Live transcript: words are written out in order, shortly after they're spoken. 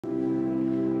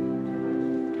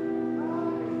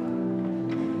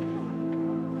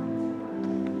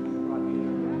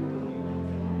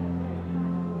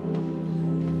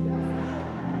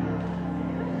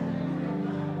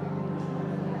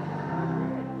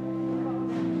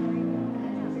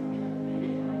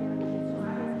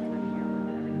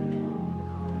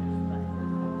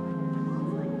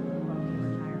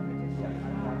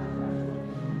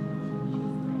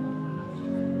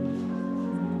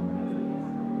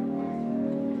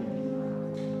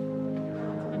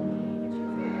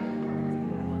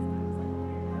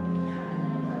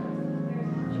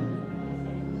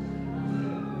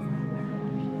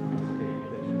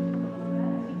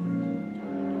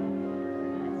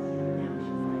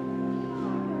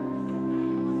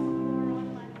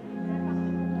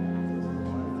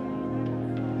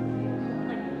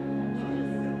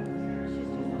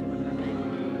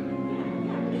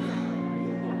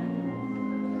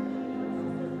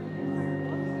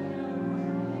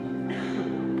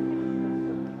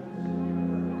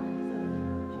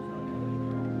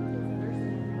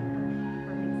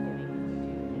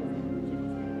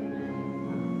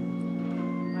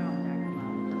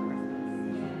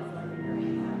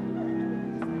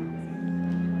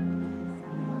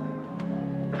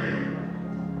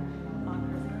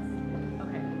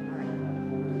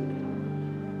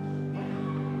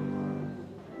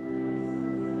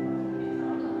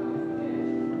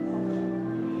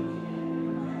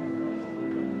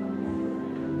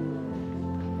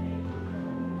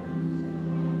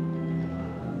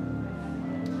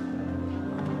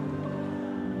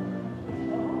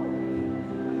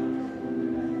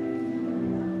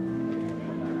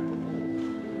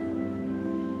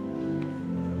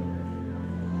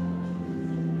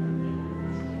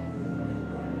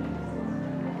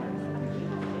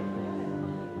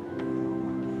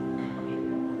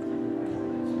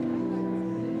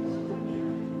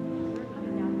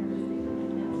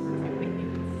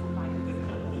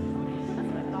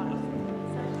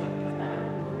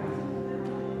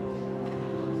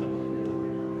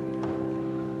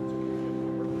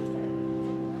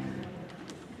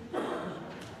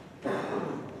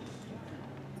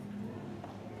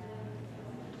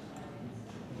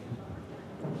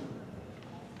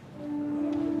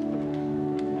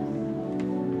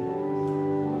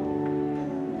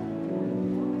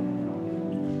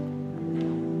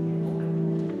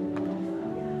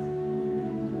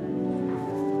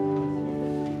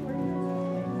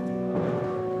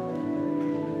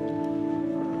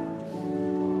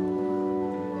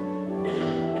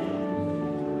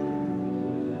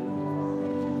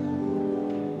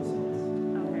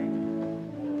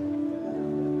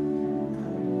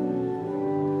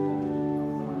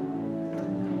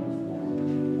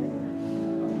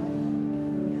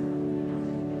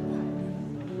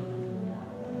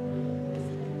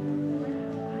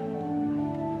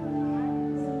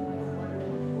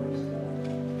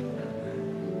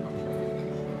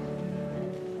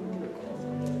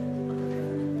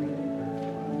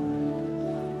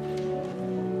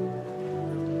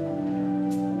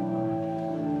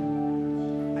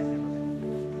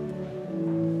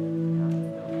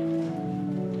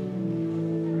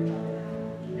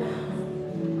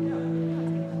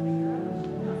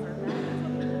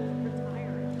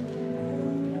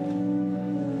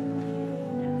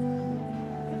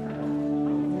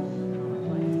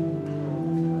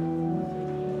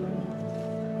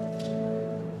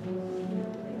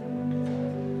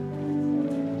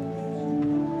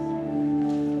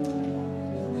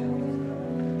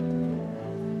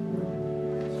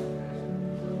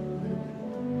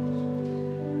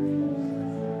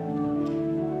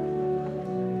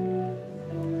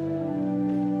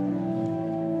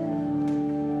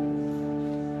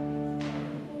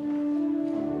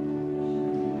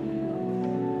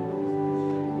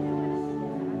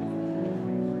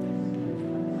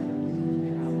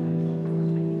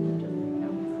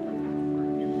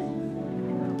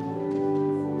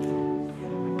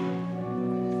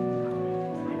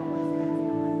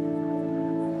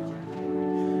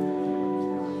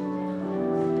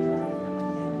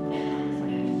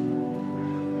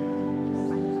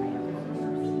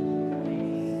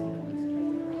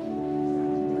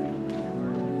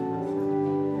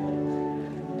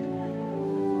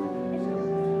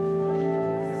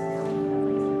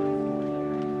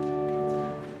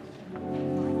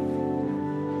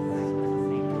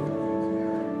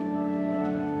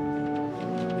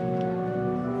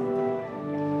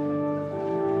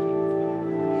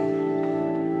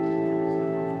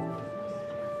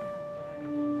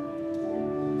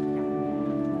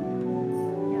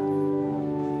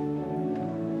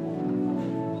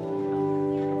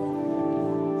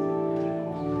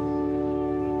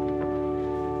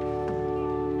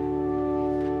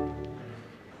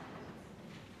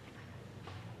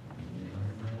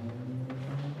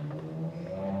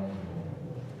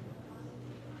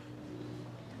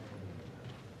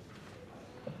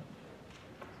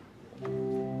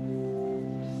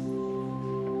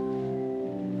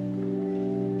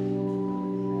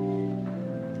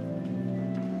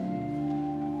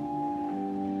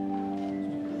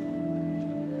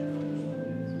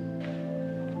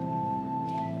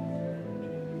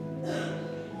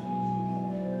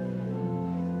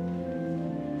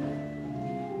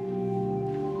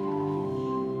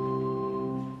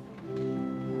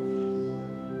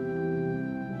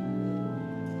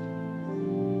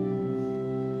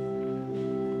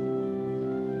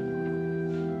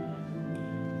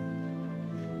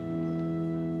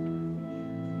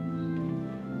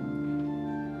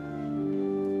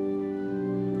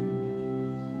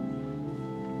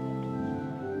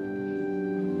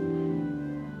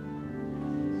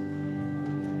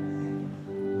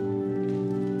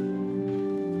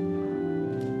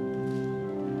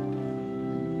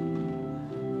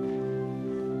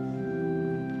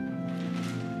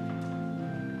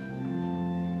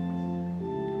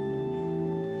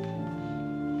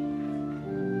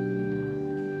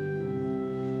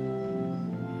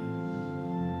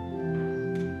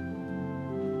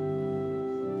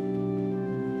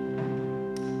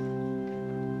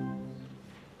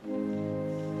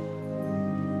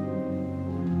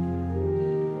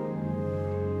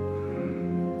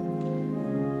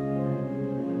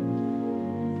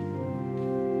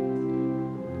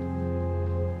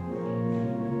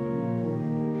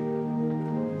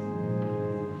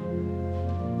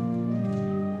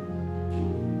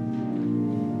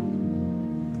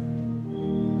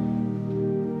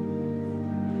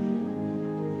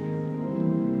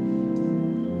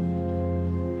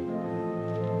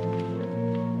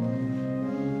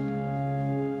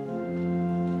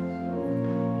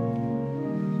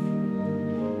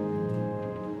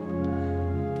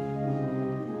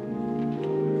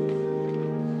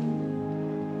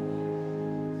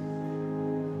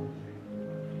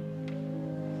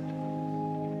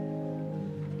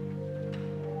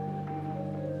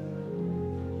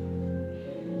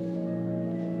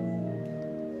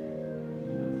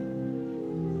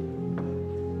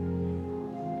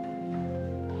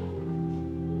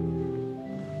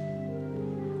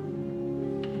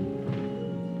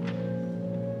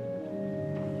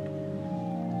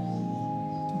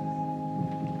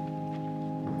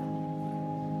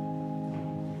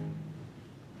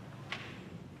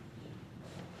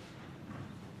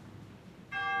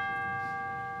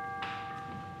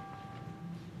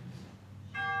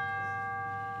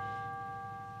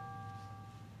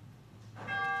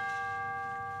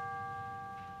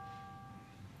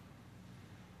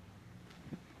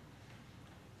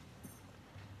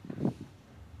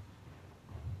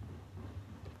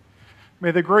May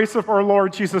the grace of our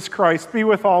Lord Jesus Christ be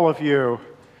with all of you.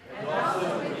 And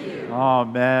also with you.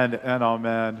 Amen and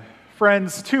amen.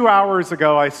 Friends, 2 hours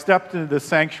ago, I stepped into the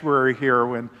sanctuary here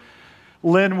when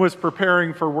Lynn was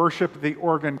preparing for worship at the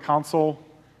organ console,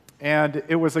 and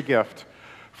it was a gift.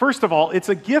 First of all, it's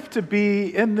a gift to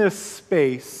be in this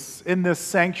space, in this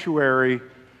sanctuary,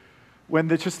 when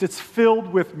it's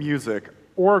filled with music,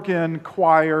 organ,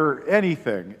 choir,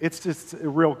 anything. It's just a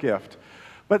real gift.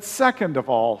 But second of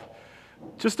all,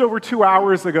 just over 2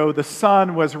 hours ago, the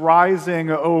sun was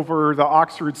rising over the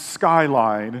Oxford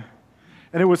skyline,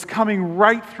 and it was coming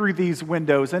right through these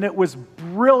windows, and it was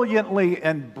brilliantly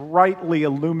and brightly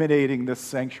illuminating this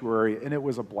sanctuary, and it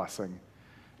was a blessing.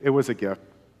 It was a gift.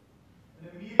 And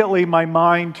immediately, my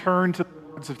mind turned to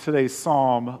the words of today's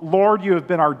psalm. Lord, you have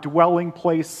been our dwelling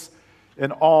place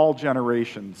in all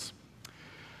generations.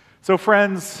 So,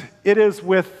 friends, it is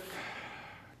with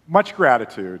much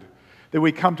gratitude that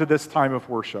we come to this time of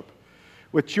worship.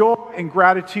 With joy and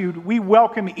gratitude, we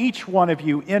welcome each one of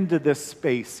you into this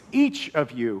space. Each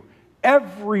of you,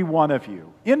 every one of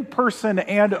you, in person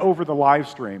and over the live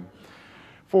stream.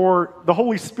 For the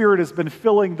Holy Spirit has been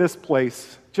filling this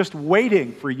place, just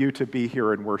waiting for you to be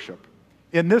here and worship.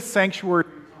 In this sanctuary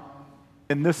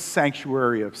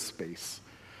of space.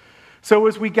 So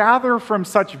as we gather from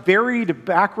such varied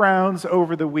backgrounds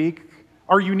over the week,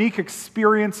 our unique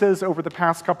experiences over the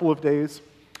past couple of days,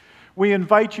 we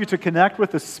invite you to connect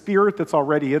with the Spirit that's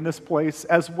already in this place,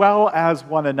 as well as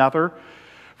one another.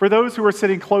 For those who are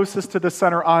sitting closest to the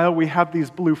center aisle, we have these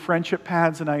blue friendship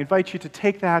pads, and I invite you to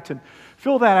take that and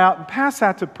fill that out and pass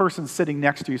that to the person sitting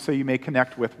next to you so you may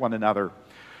connect with one another.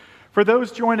 For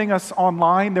those joining us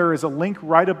online, there is a link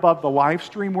right above the live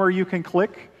stream where you can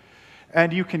click,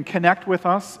 and you can connect with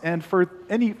us. And for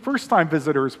any first-time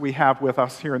visitors we have with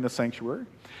us here in the sanctuary,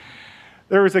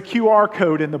 there is a QR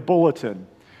code in the bulletin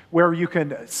where you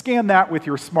can scan that with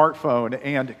your smartphone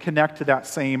and connect to that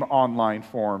same online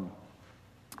form.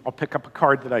 I'll pick up a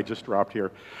card that I just dropped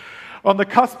here. On the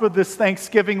cusp of this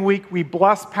Thanksgiving week, we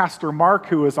bless Pastor Mark,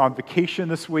 who is on vacation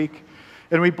this week,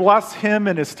 and we bless him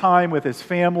and his time with his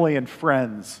family and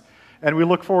friends, and we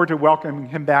look forward to welcoming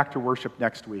him back to worship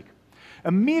next week.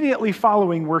 Immediately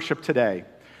following worship today,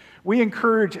 we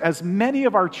encourage as many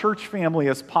of our church family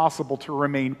as possible to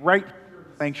remain right here in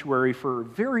the sanctuary for a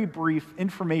very brief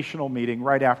informational meeting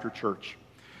right after church.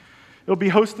 It'll be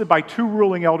hosted by two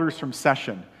ruling elders from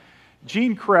Session.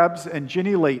 Gene Krebs and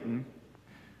Ginny Layton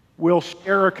will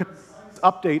share a concise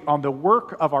update on the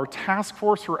work of our task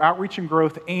force for outreach and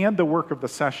growth and the work of the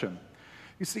session.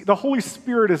 You see, the Holy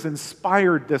Spirit has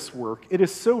inspired this work. It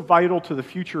is so vital to the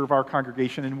future of our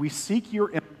congregation, and we seek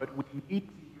your input. We need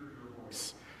to hear your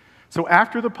voice. So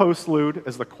after the postlude,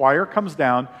 as the choir comes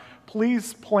down,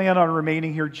 please plan on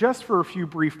remaining here just for a few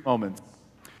brief moments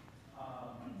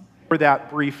for that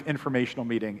brief informational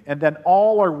meeting. And then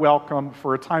all are welcome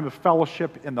for a time of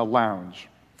fellowship in the lounge.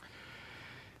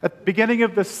 At the beginning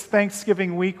of this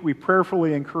Thanksgiving week, we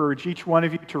prayerfully encourage each one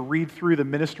of you to read through the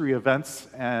ministry events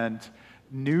and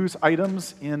news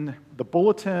items in the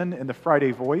bulletin, in the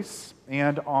Friday Voice,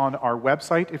 and on our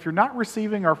website. If you're not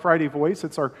receiving our Friday Voice,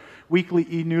 it's our weekly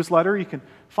e-newsletter. You can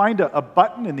find a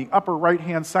button in the upper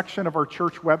right-hand section of our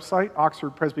church website,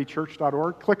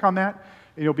 oxfordpresbychurch.org. Click on that,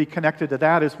 and you'll be connected to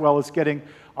that, as well as getting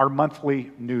our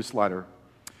monthly newsletter.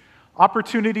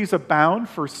 Opportunities abound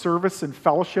for service and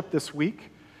fellowship this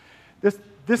week.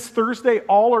 This Thursday,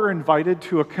 all are invited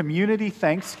to a community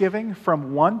Thanksgiving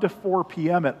from 1 to 4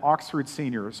 p.m. at Oxford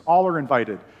Seniors. All are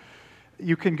invited.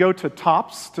 You can go to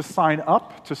TOPS to sign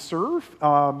up to serve,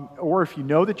 or if you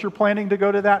know that you're planning to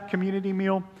go to that community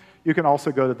meal, you can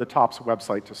also go to the TOPS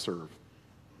website to serve.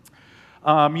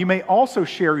 You may also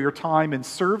share your time in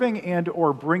serving and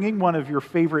or bringing one of your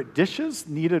favorite dishes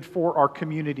needed for our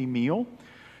community meal.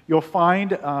 You'll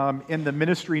find in the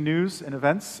ministry news and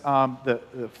events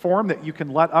the form that you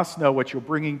can let us know what you're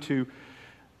bringing to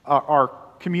our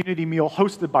community meal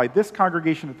hosted by this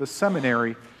congregation at the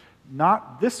seminary,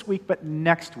 not this week, but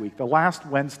next week, the last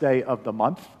Wednesday of the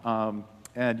month.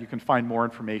 And you can find more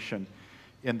information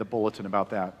in the bulletin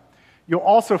about that. You'll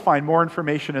also find more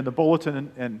information in the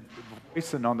bulletin and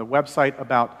voice and on the website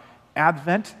about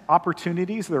Advent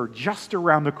opportunities that are just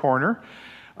around the corner.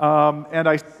 And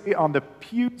I see on the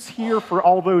pews here for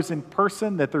all those in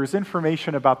person that there's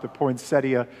information about the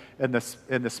poinsettia and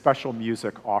the special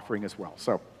music offering as well.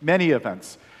 So many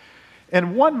events.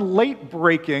 And one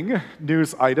late-breaking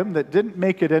news item that didn't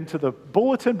make it into the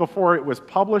bulletin before it was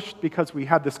published, because we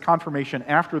had this confirmation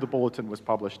after the bulletin was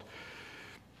published,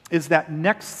 is that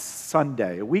next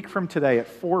Sunday, a week from today at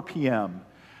 4 p.m.,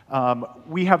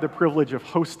 We have the privilege of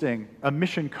hosting a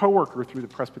mission coworker through the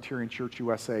Presbyterian Church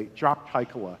U.S.A, Josh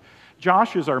Heikala.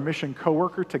 Josh is our mission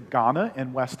coworker to Ghana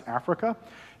in West Africa,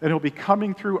 and he'll be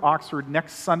coming through Oxford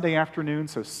next Sunday afternoon.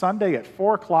 So Sunday at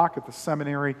 4 o'clock at the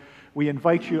seminary, we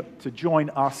invite you to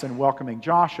join us in welcoming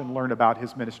Josh and learn about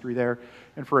his ministry there,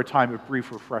 and for a time of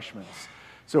brief refreshments.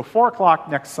 So 4 o'clock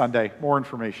next Sunday, more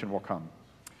information will come.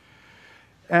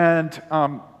 And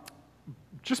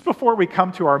just before we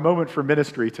come to our moment for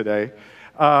ministry today,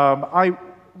 I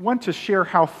want to share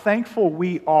how thankful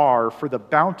we are for the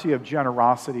bounty of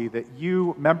generosity that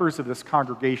you, members of this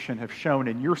congregation, have shown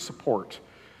in your support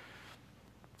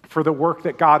for the work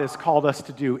that God has called us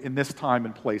to do in this time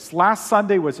and place. Last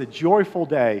Sunday was a joyful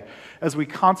day as we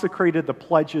consecrated the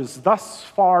pledges thus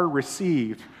far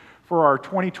received for our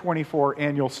 2024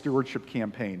 annual stewardship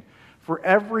campaign. For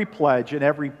every pledge and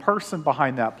every person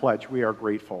behind that pledge, we are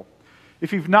grateful.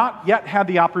 If you've not yet had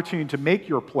the opportunity to make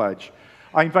your pledge,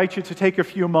 I invite you to take a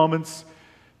few moments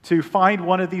to find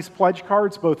one of these pledge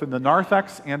cards, both in the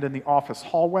narthex and in the office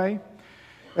hallway,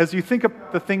 as you think of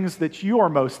the things that you are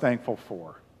most thankful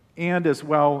for, and as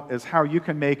well as how you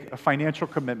can make a financial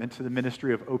commitment to the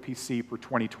ministry of OPC for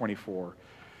 2024.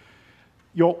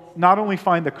 You'll not only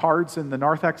find the cards in the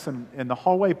narthex and in the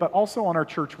hallway, but also on our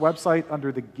church website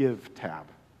under the Give tab.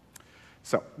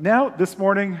 So now, this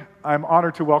morning, I'm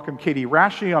honored to welcome Katie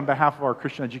Rashi on behalf of our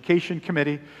Christian Education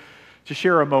Committee to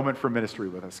share a moment for ministry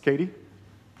with us. Katie?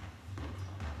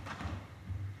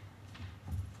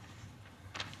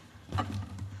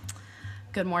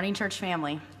 Good morning, church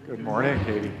family. Good morning,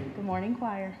 Katie. Good morning,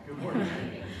 choir. Good morning.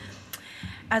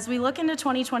 As we look into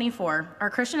 2024, our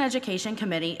Christian Education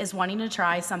Committee is wanting to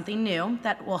try something new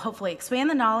that will hopefully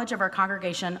expand the knowledge of our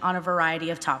congregation on a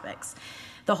variety of topics.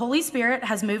 The Holy Spirit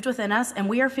has moved within us, and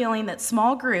we are feeling that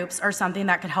small groups are something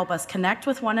that could help us connect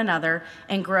with one another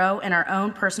and grow in our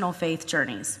own personal faith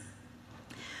journeys.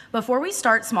 Before we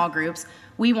start small groups,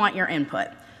 we want your input.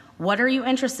 What are you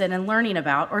interested in learning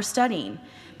about or studying?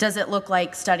 Does it look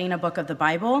like studying a book of the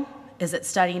Bible? Is it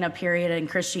studying a period in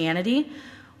Christianity?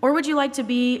 Or who would you like to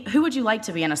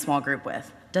be in a small group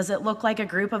with? Does it look like a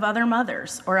group of other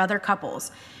mothers or other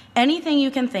couples? Anything you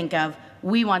can think of,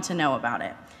 we want to know about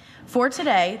it. For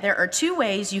today, there are 2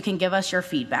 ways you can give us your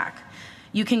feedback.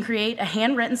 You can create a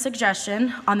handwritten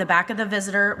suggestion on the back of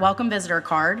the welcome visitor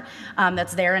card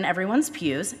that's there in everyone's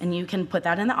pews, and you can put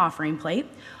that in the offering plate.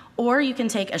 Or you can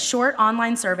take a short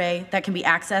online survey that can be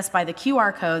accessed by the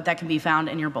QR code that can be found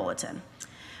in your bulletin.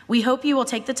 We hope you will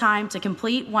take the time to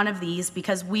complete one of these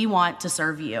because we want to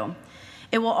serve you.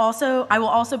 I will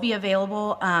also be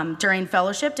available during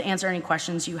fellowship to answer any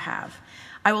questions you have.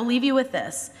 I will leave you with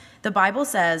this. The Bible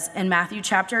says in Matthew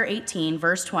chapter 18,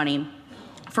 verse 20,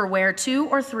 "For where 2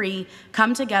 or 3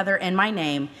 come together in my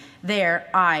name, there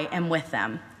I am with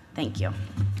them." Thank you.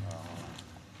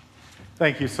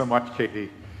 Thank you so much, Katie.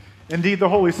 Indeed, the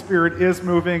Holy Spirit is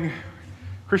moving.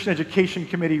 Christian Education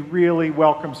Committee really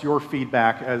welcomes your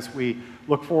feedback as we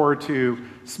look forward to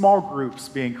small groups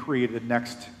being created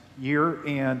next year.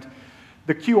 And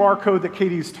the QR code that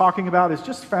Katie's talking about is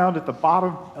just found at the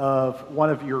bottom of one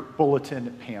of your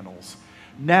bulletin panels.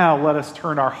 Now let us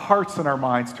turn our hearts and our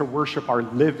minds to worship our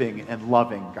living and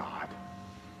loving God.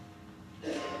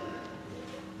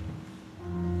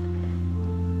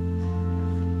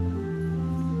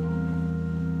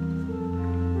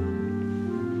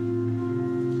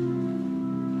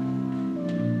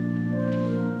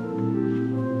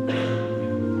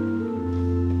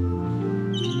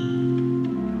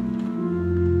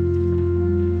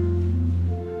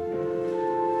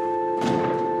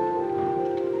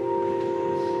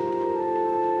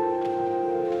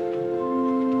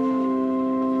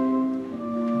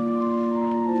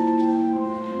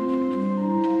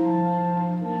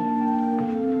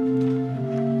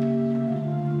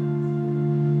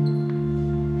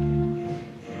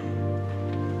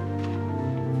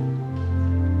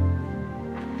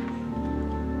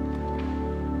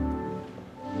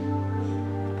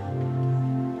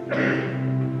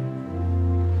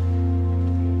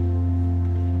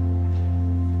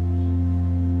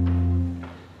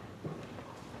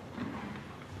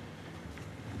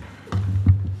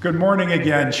 Good morning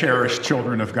again, cherished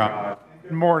children of God.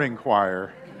 Good morning,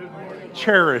 choir. Good morning.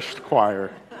 Cherished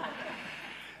choir.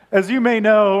 As you may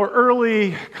know,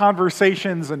 early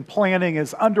conversations and planning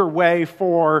is underway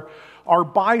for our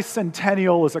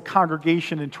bicentennial as a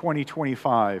congregation in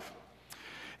 2025.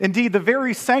 Indeed, the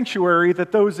very sanctuary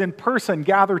that those in person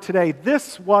gather today,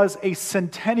 this was a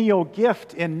centennial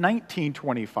gift in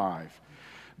 1925,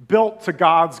 built to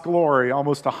God's glory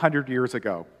almost 100 years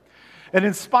ago. And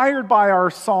inspired by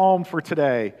our psalm for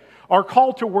today, our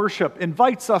call to worship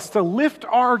invites us to lift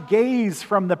our gaze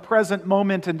from the present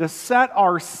moment and to set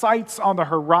our sights on the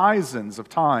horizons of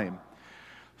time.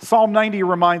 Psalm 90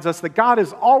 reminds us that God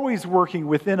is always working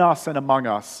within us and among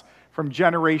us from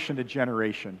generation to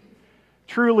generation.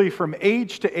 Truly, from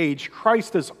age to age,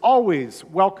 Christ is always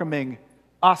welcoming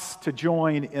us to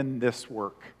join in this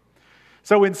work.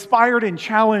 So inspired and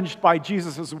challenged by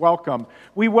Jesus' welcome,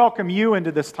 we welcome you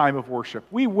into this time of worship.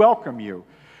 We welcome you,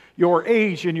 your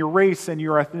age and your race and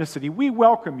your ethnicity. We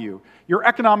welcome you, your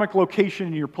economic location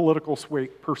and your political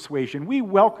persuasion. We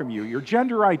welcome you, your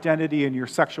gender identity and your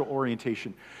sexual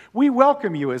orientation. We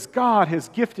welcome you as God has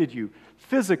gifted you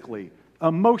physically,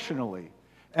 emotionally,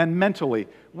 and mentally.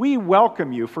 We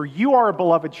welcome you, for you are a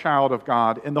beloved child of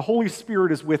God, and the Holy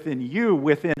Spirit is within you,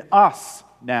 within us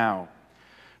now.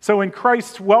 So in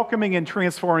Christ's welcoming and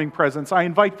transforming presence, I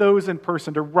invite those in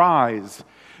person to rise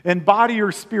and body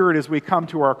your spirit as we come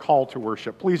to our call to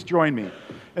worship. Please join me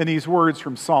in these words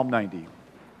from Psalm 90.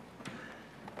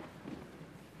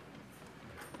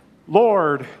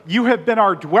 Lord, you have been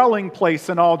our dwelling place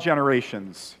in all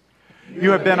generations.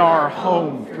 You have been our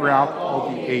home throughout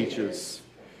all the ages.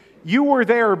 You were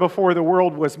there before the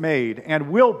world was made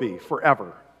and will be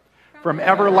forever. From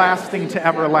everlasting to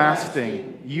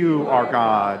everlasting, you are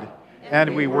God,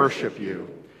 and we worship you.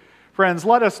 Friends,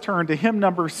 let us turn to hymn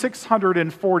number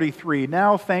 643,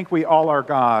 Now Thank We All Our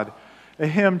God, a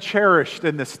hymn cherished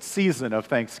in this season of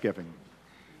Thanksgiving.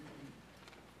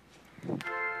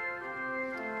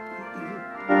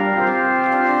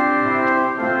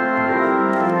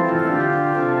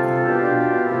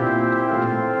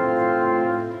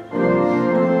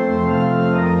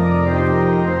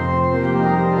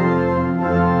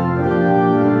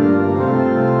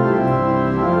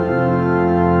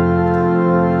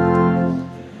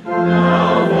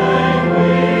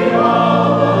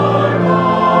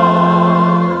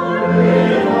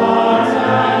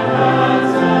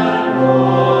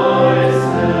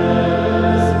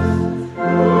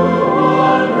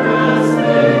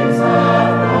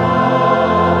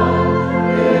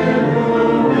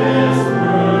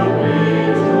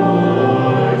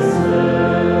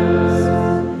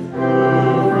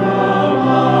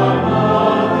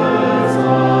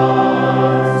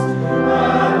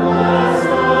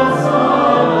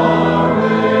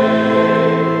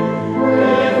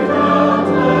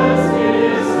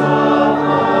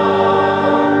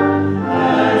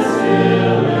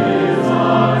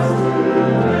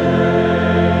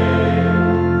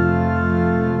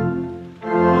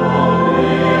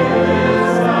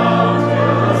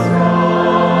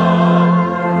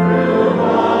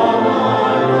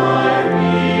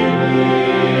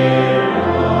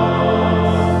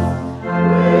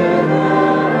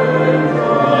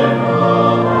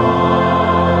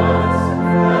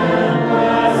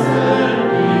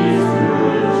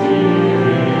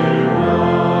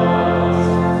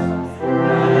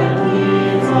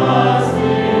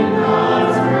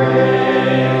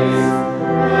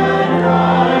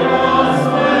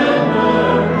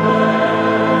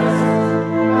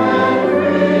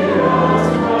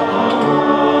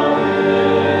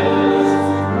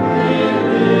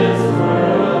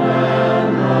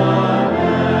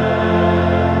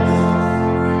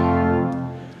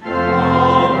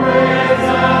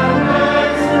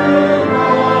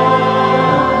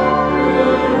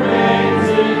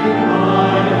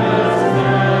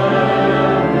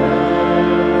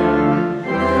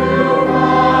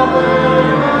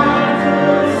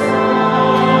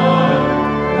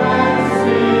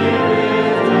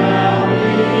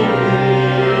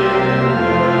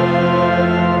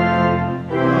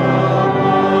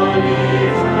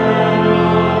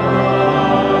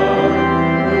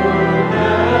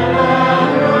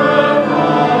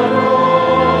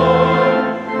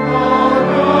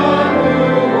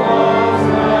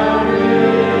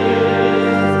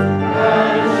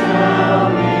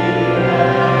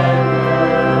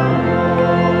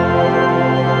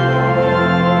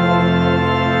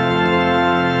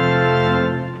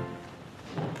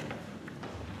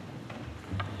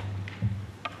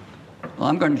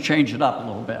 I'm going to change it up a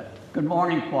little bit. Good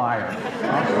morning, choir.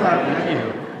 I'll start with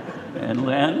you and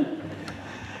Lynn.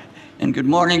 And good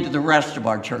morning to the rest of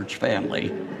our church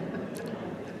family.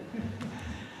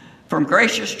 From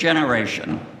gracious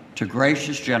generation to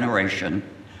gracious generation,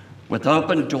 with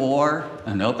open door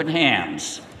and open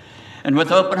hands, and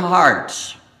with open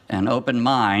hearts and open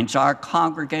minds, our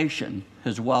congregation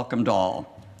has welcomed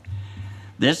all.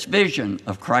 This vision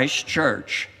of Christ's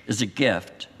church is a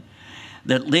gift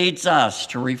that leads us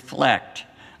to reflect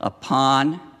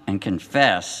upon and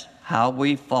confess how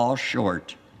we fall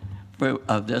short fruit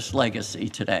of this legacy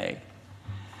today.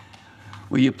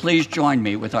 Will you please join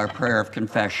me with our prayer of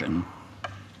confession?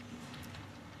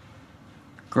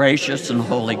 Gracious and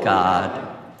holy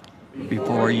God,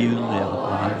 before you live,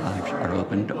 our lives are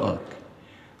open to book.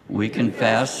 We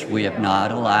confess we have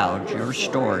not allowed your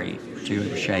story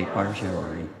to shape our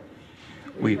story.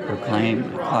 We proclaim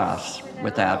the cross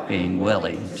without being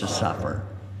willing to suffer,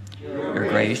 your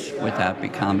grace without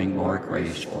becoming more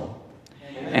graceful,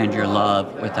 and your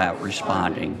love without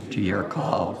responding to your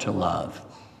call to love.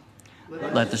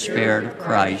 Let the Spirit of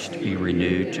Christ be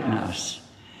renewed in us,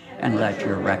 and let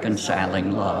your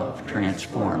reconciling love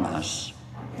transform us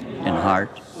in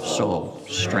heart, soul,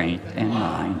 strength, and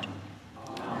mind.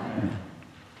 Amen.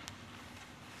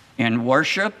 In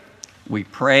worship, we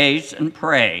praise and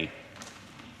pray.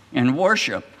 In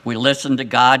worship, we listen to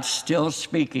God's still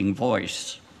speaking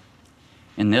voice.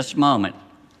 In this moment,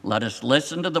 let us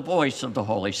listen to the voice of the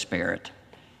Holy Spirit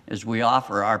as we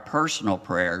offer our personal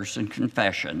prayers and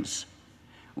confessions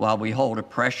while we hold a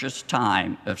precious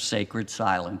time of sacred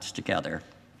silence together.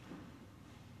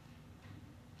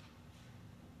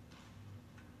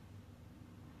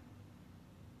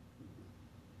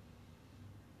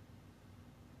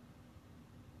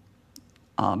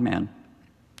 Amen.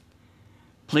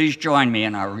 Please join me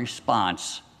in our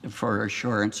response for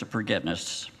assurance of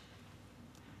forgiveness.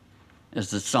 As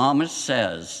the psalmist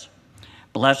says,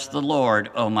 "Bless the Lord,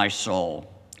 O my soul,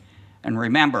 and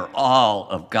remember all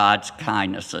of God's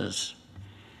kindnesses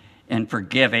in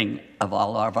forgiving of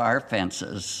all of our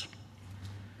offenses.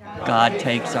 God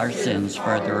takes our sins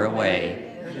further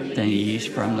away than the east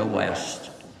from the west.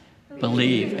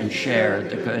 Believe and share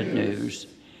the good news.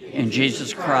 In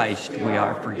Jesus Christ we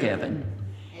are forgiven.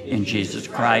 In Jesus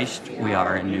Christ we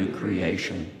are a new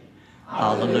creation.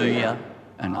 Hallelujah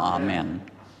and amen."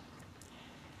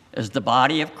 As the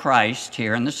body of Christ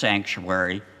here in the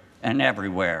sanctuary and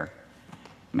everywhere,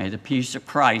 may the peace of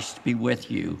Christ be with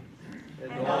you,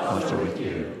 and also with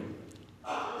you.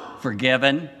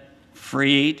 Forgiven,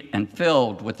 freed, and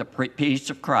filled with the peace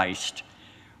of Christ,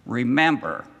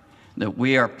 remember that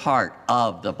we are part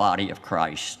of the body of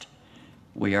Christ.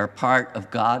 We are part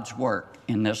of God's work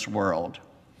in this world.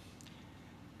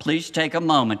 Please take a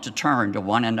moment to turn to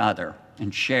one another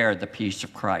and share the peace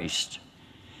of Christ.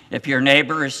 If your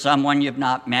neighbor is someone you've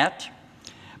not met,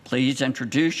 please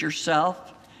introduce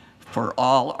yourself, for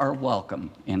all are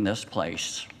welcome in this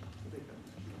place.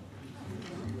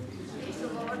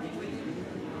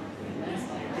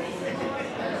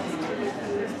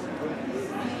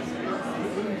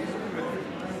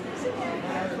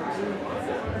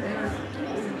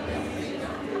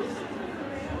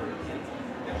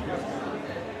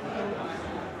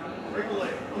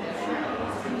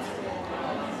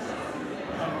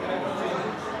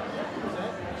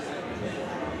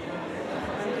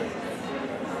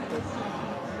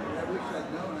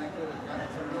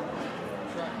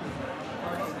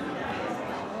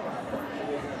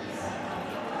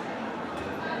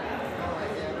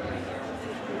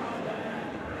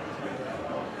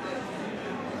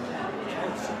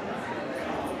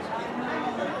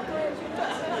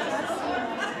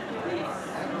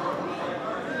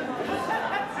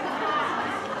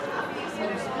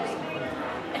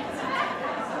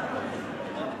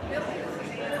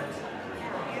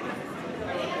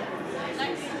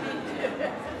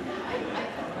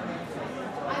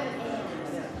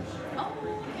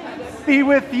 Be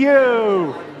with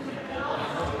you.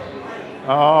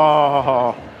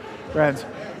 Oh, friends,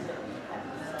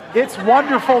 it's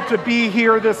wonderful to be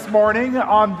here this morning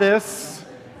on this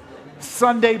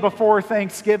Sunday before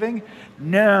Thanksgiving.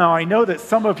 Now, I know that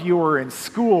some of you are in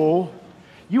school.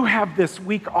 You have this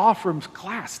week off from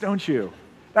class, don't you?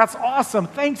 That's awesome.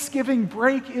 Thanksgiving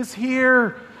break is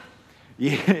here.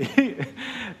 Yeah,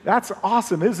 that's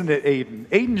awesome, isn't it, Aiden?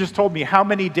 Aiden just told me how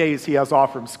many days he has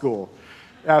off from school.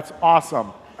 That's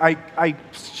awesome. I'm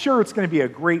sure it's going to be a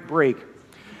great break.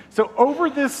 So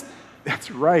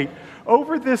that's right,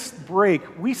 over this break,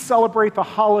 we celebrate the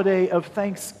holiday of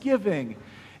Thanksgiving,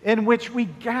 in which we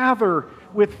gather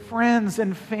with friends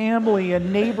and family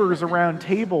and neighbors around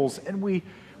tables, and we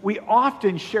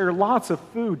often share lots of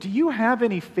food. Do you have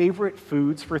any favorite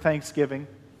foods for Thanksgiving?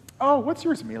 Oh, what's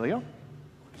yours, Emilio?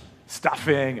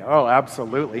 Stuffing. Oh,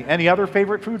 absolutely. Any other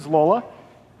favorite foods, Lola?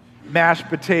 Mashed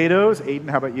potatoes. Aiden,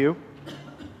 how about you?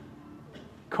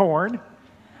 Corn.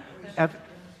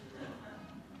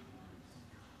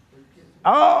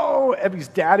 Evie's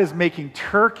dad is making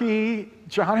turkey.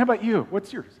 John, how about you?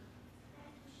 What's yours?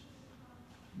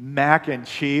 Mac and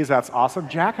cheese. That's awesome.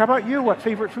 Jack, how about you? What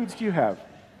favorite foods do you have?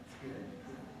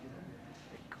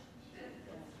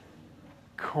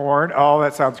 Corn. Oh,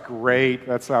 that sounds great.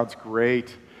 That sounds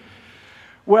great.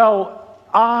 Well,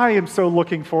 I am so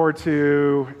looking forward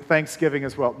to Thanksgiving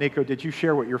as well. Nico, did you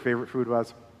share what your favorite food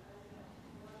was?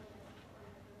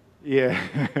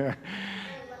 Yeah.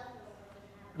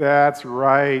 That's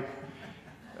right.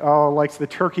 Oh, likes the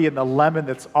turkey and the lemon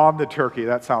that's on the turkey.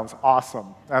 That sounds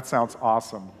awesome. That sounds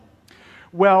awesome.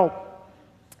 Well,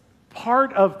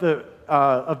 part of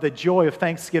the joy of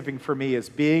Thanksgiving for me is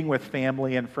being with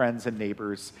family and friends and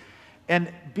neighbors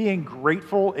and being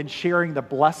grateful and sharing the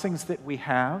blessings that we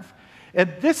have.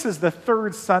 And this is the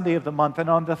third Sunday of the month. And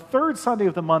on the third Sunday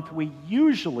of the month, we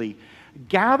usually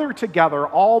gather together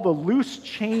all the loose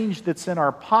change that's in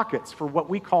our pockets for what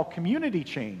we call community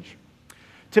change,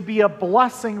 to be a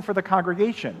blessing for the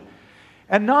congregation.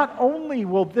 And not only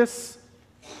will this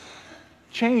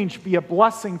change be a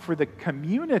blessing for the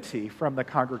community from the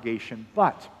congregation,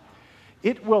 but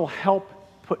it will help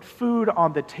put food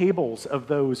on the tables of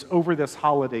those over this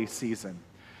holiday season.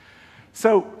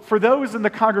 So for those in the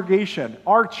congregation,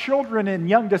 our children and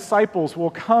young disciples will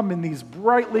come in these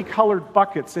brightly colored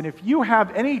buckets. And if you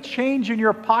have any change in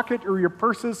your pocket or your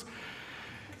purses,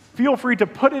 feel free to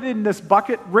put it in this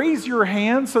bucket. Raise your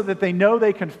hand so that they know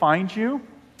they can find you.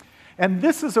 And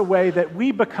this is a way that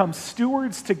we become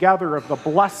stewards together of the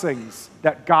blessings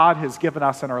that God has given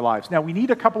us in our lives. Now, we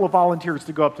need a couple of volunteers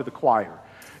to go up to the choir.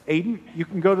 Aiden, you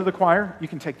can go to the choir. You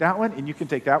can take that one, and you can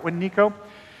take that one, Nico.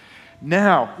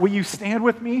 Now, will you stand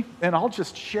with me? And I'll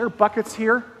just share buckets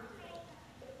here.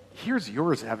 Here's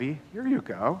yours, Evie. Here you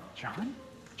go. John?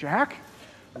 Jack?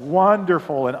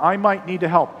 Wonderful. And I might need to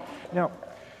help. Now,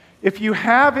 if you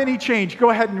have any change, go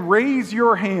ahead and raise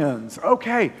your hands.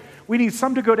 Okay. We need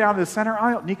some to go down to the center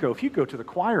aisle. Nico, if you go to the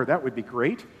choir, that would be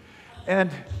great.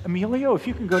 And Emilio, if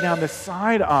you can go down the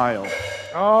side aisle.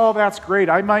 Oh, that's great.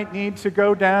 I might need to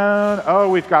go down. Oh,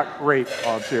 we've got great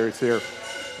volunteers here.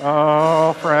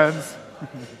 Oh, friends.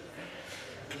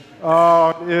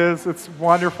 Oh, it is. It's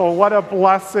wonderful. What a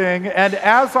blessing. And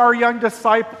as our young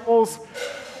disciples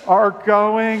are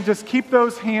going, just keep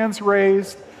those hands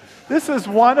raised. This is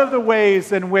one of the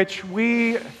ways in which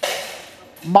we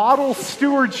model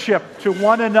stewardship to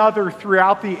one another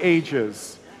throughout the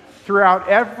ages, throughout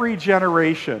every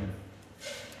generation.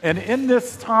 And in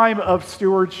this time of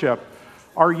stewardship,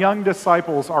 our young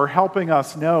disciples are helping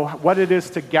us know what it is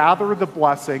to gather the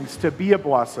blessings, to be a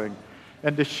blessing,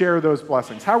 and to share those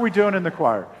blessings. How are we doing in the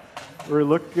choir? We're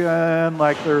looking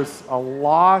like there's a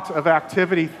lot of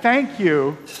activity. Thank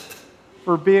you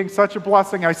for being such a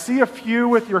blessing. I see a few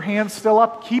with your hands still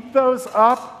up. Keep those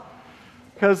up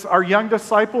because our young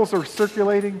disciples are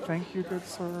circulating. Thank you, good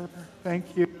sir.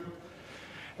 Thank you.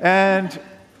 And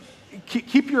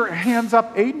keep your hands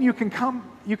up. Aiden, you can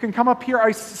come up here.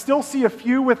 I still see a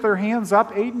few with their hands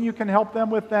up. Aiden, you can help them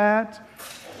with that.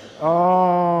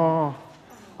 Oh,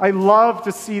 I love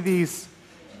to see these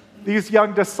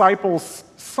young disciples,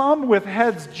 some with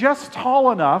heads just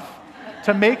tall enough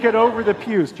to make it over the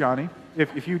pews. Johnny,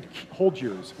 if you hold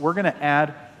yours, we're going to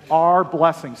add our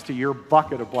blessings to your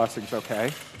bucket of blessings,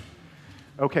 okay?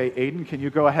 Okay, Aiden, can you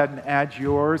go ahead and add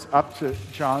yours up to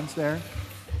John's there?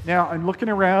 Now, I'm looking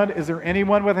around. Is there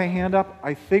anyone with a hand up?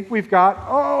 I think we've got,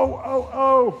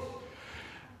 oh.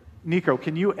 Nico,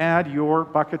 can you add your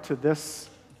bucket to this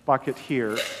bucket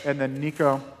here? And then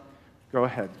Nico, go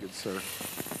ahead, good sir.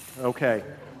 Okay.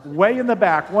 Way in the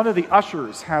back, one of the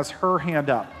ushers has her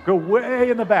hand up. Go way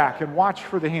in the back and watch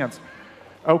for the hands.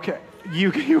 Okay,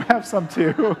 you have some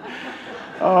too.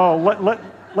 Oh,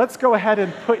 let's go ahead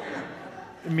and put...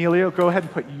 Emilio, go ahead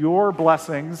and put your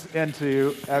blessings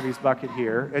into Evie's bucket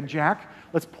here. And Jack,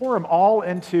 let's pour them all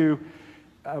into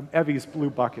Evie's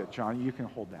blue bucket. John, you can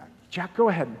hold that. Jack, go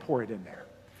ahead and pour it in there.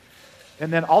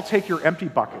 And then I'll take your empty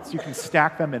buckets. You can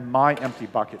stack them in my empty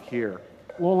bucket here.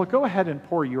 Lola, go ahead and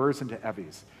pour yours into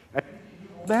Evie's.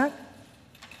 That?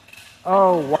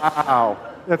 Oh, wow.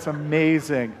 That's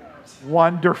amazing.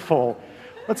 Wonderful.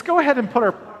 Let's go ahead and put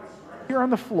our here on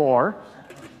the floor.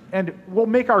 And we'll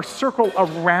make our circle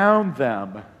around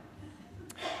them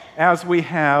as we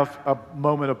have a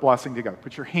moment of blessing together.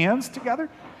 Put your hands together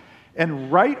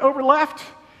and right over left,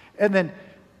 and then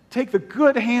take the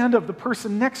good hand of the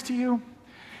person next to you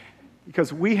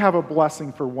because we have a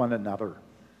blessing for one another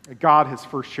that God has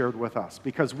first shared with us.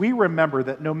 Because we remember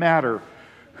that no matter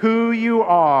who you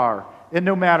are, and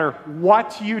no matter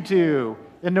what you do,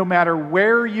 and no matter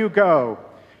where you go,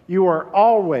 you are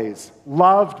always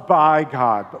loved by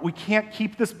God. But we can't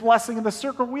keep this blessing in the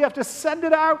circle. We have to send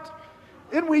it out.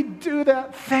 And we do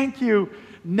that. Thank you.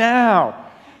 Now,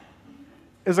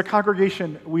 As a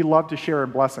congregation, we love to share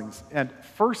in blessings. And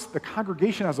first, the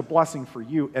congregation has a blessing for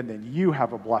you, and then you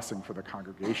have a blessing for the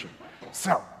congregation.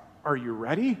 So, are you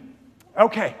ready?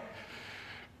 Okay.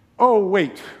 Oh,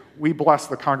 wait. We bless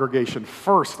the congregation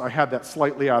first. I had that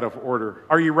slightly out of order.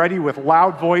 Are you ready with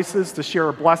loud voices to share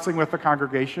a blessing with the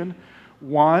congregation?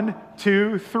 1,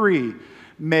 2, 3.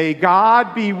 May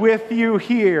God be with you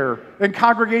here. And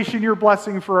congregation, your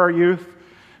blessing for our youth.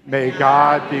 May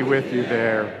God be with you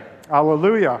there.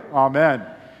 Hallelujah. Amen.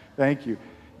 Thank you.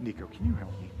 Nico, can you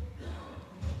help me?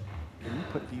 Can you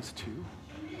put these two?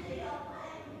 Thank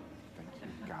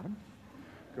you. Got them?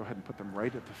 Go ahead and put them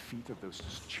right at the feet of those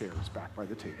chairs back by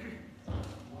the table.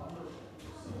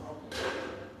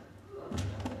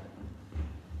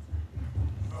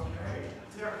 Okay.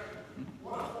 Derek,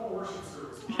 what a full worship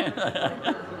service.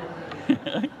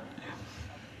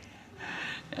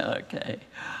 Okay.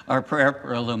 Our prayer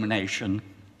for illumination.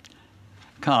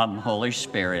 Come, Holy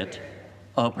Spirit,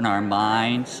 open our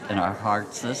minds and our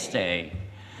hearts this day,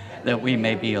 that we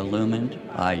may be illumined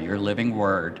by your living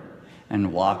word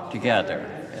and walk together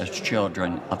as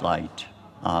children of light.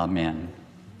 Amen.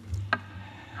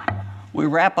 We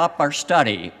wrap up our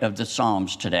study of the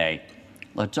Psalms today.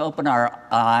 Let's open our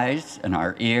eyes and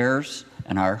our ears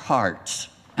and our hearts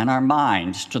and our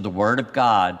minds to the word of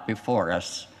God before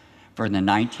us for the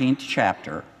 19th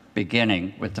chapter,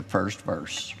 beginning with the first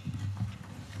verse.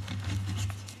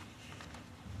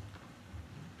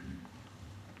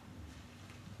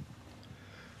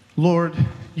 Lord,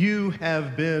 you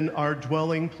have been our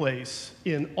dwelling place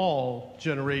in all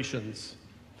generations.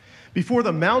 Before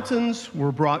the mountains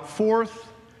were brought forth,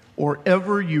 or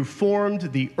ever you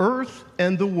formed the earth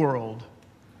and the world,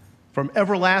 from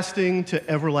everlasting to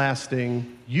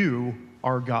everlasting, you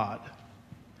are God.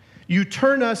 You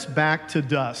turn us back to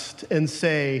dust and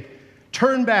say,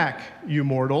 "Turn back, you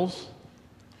mortals,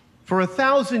 for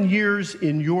 1,000 years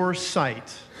in your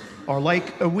sight are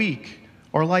like a week,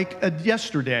 or like a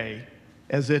yesterday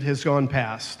as it has gone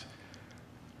past.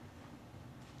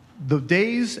 The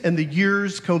days and the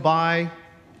years go by,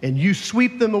 and you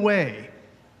sweep them away.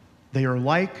 They are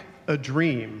like a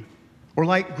dream, or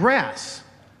like grass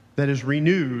that is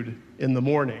renewed in the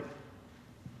morning.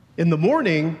 In the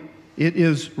morning, it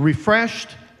is refreshed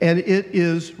and it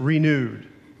is renewed.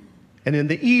 And in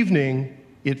the evening,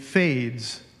 it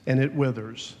fades and it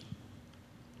withers.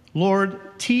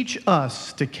 Lord, teach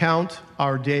us to count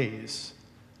our days,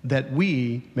 that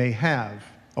we may have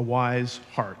a wise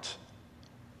heart.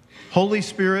 Holy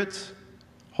Spirit,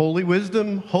 holy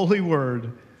wisdom, holy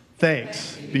word,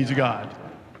 thanks be to God.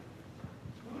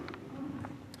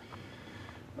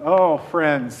 Oh,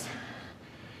 friends,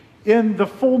 in the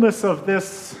fullness of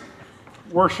this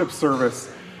worship service,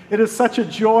 it is such a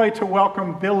joy to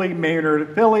welcome Billy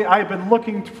Maynard. Billy, I've been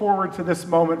looking forward to this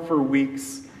moment for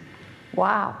weeks.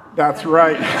 Wow. That's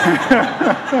right.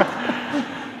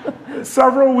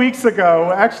 Several weeks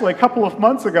ago, actually a couple of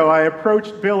months ago, I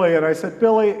approached Billy and I said,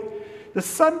 Billy, the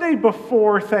Sunday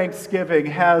before Thanksgiving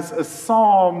has a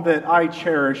psalm that I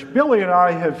cherish. Billy and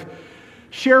I have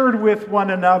shared with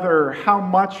one another how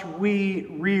much we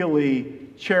really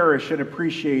cherish and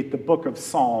appreciate the book of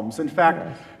Psalms. In fact,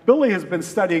 yes. Billy has been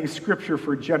studying scripture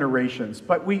for generations,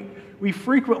 but we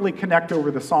frequently connect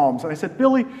over the Psalms. And I said,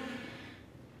 Billy,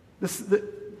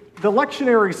 the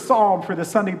lectionary psalm for the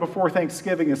Sunday before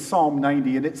Thanksgiving is Psalm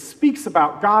 90, and it speaks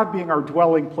about God being our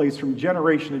dwelling place from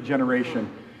generation to generation.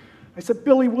 I said,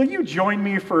 Billy, will you join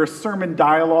me for a sermon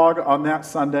dialogue on that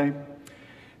Sunday?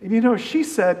 And she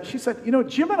said,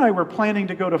 Jim and I were planning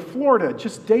to go to Florida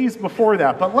just days before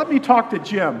that, but let me talk to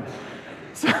Jim.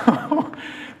 So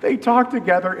they talked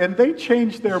together, and they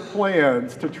changed their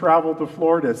plans to travel to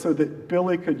Florida so that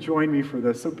Billy could join me for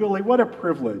this. So Billy, what a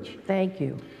privilege. Thank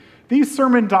you. These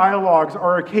sermon dialogues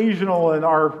are occasional in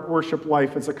our worship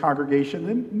life as a congregation,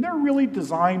 and they're really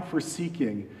designed for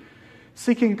seeking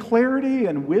clarity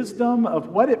and wisdom of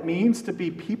what it means to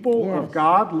be people yes. of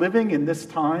God living in this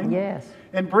time. Yes.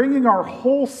 And bringing our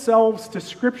whole selves to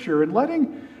Scripture and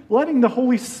letting the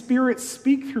Holy Spirit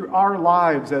speak through our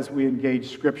lives as we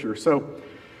engage Scripture. So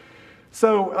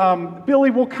Billy,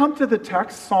 we'll come to the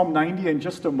text, Psalm 90, in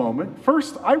just a moment.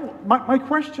 First, my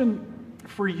question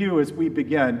for you as we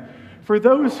begin, for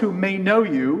those who may know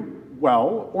you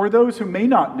well, or those who may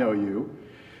not know you,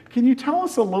 can you tell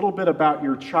us a little bit about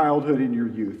your childhood and your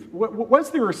youth?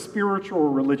 Was there a spiritual or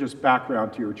religious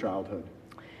background to your childhood?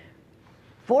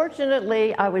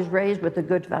 Fortunately, I was raised with a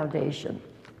good foundation.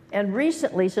 And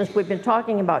recently, since we've been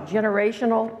talking about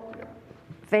generational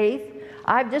faith,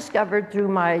 I've discovered through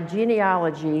my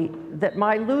genealogy that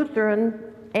my Lutheran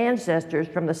ancestors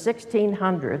from the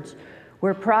 1600s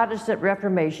were Protestant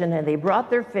Reformation, and they brought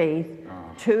their faith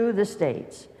to the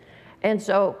States. And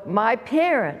so my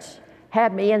parents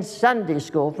had me in Sunday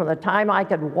school from the time I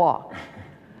could walk.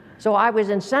 So I was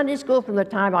in Sunday school from the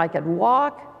time I could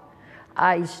walk.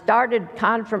 I was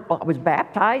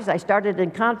baptized. I started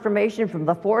in confirmation from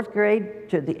the 4th grade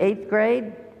to the 8th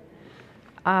grade.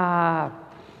 I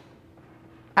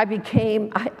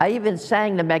even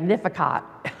sang the Magnificat.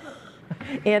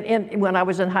 And when I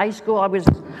was in high school, I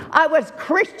was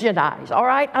Christianized, all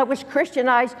right? I was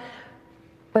Christianized,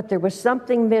 but there was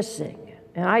something missing,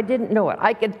 and I didn't know it.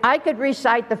 I could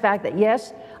recite the fact that,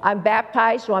 yes, I'm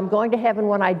baptized, so I'm going to heaven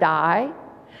when I die.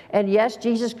 And yes,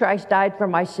 Jesus Christ died for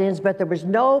my sins, but there was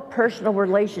no personal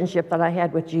relationship that I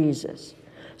had with Jesus.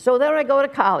 So then I go to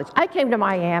college. I came to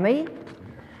Miami,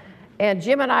 and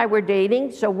Jim and I were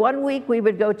dating. So one week we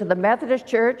would go to the Methodist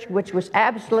church, which was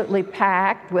absolutely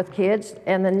packed with kids.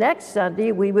 And the next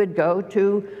Sunday we would go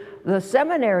to the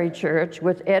seminary church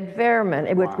with Ed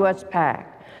Fairman, which was packed.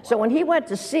 So when he went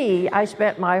to sea, I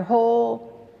spent my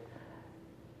whole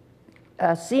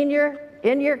senior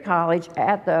in-year college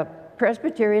at the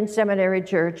Presbyterian Seminary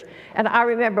Church, and I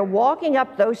remember walking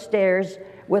up those stairs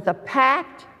with a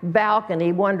packed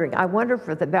balcony wondering, I wonder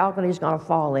if the balcony's going to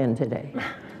fall in today.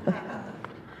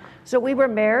 So we were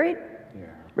married,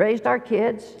 raised our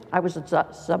kids. I was a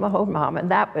summer-home mom, and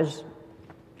that's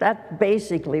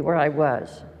basically where I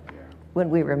was when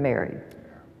we were married.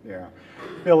 Yeah.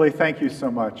 Billy, thank you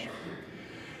so much.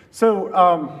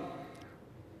 So,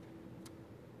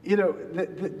 you know,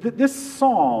 this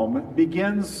psalm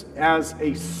begins as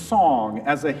a song,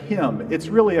 as a hymn. It's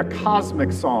really a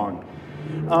cosmic song.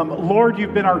 Lord,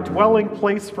 you've been our dwelling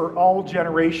place for all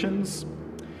generations.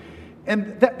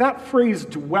 And that phrase,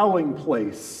 dwelling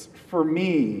place, for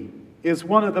me, is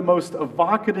one of the most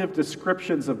evocative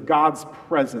descriptions of God's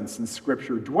presence in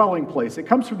Scripture, dwelling place. It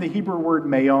comes from the Hebrew word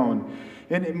mayon,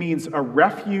 and it means a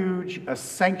refuge, a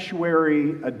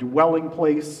sanctuary, a dwelling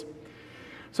place.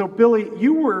 So, Billy,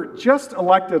 you were just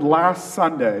elected last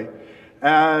Sunday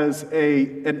as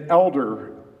an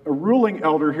elder, a ruling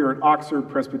elder here at Oxford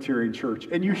Presbyterian Church.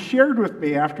 And you shared with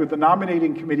me after the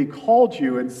nominating committee called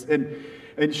you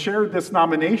and shared this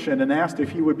nomination and asked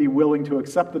if you would be willing to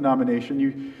accept the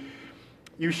nomination.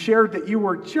 You shared that you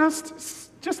were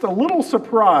just a little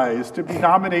surprised to be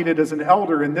nominated as an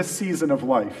elder in this season of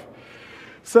life.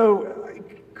 So,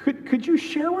 Could you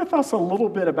share with us a little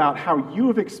bit about how you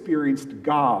have experienced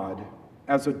God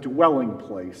as a dwelling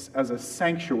place, as a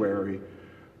sanctuary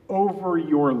over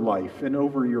your life and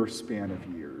over your span of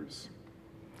years?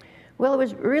 Well, it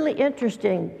was really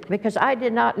interesting because I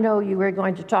did not know you were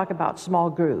going to talk about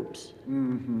small groups,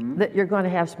 that you're going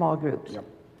to have small groups. Yep.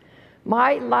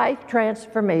 My life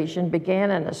transformation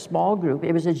began in a small group.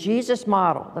 It was a Jesus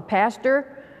model. The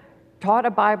pastor taught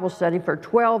a Bible study for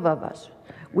 12 of us.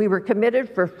 We were committed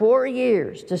for 4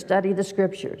 years to study the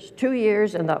Scriptures, 2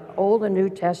 years in the Old and New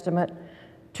Testament,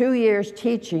 2 years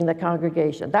teaching the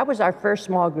congregation. That was our first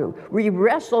small group. We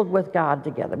wrestled with God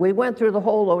together. We went through the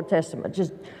whole Old Testament,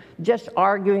 just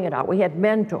arguing it out. We had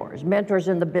mentors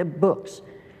in the big books.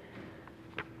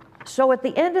 So at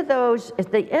the end of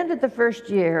the first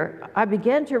year, I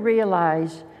began to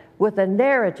realize with a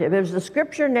narrative, it was the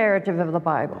Scripture narrative of the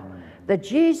Bible, that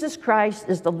Jesus Christ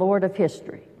is the Lord of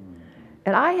history.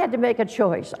 And I had to make a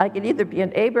choice. I could either be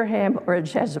an Abraham or a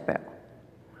Jezebel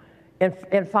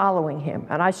in following him.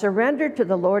 And I surrendered to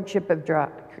the lordship of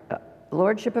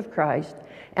Christ,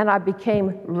 and I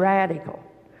became radical.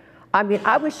 I mean,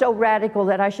 I was so radical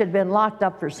that I should have been locked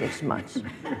up for 6 months.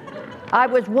 I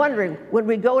was wondering, when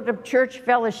we go to church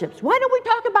fellowships, why don't we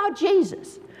talk about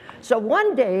Jesus? So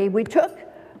one day, we took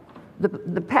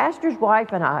the pastor's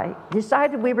wife and I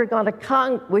decided we were going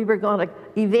to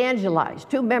evangelize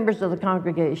 2 members of the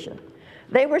congregation.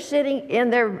 They were sitting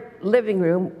in their living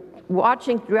room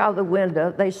watching through the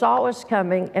window. They saw us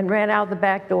coming and ran out the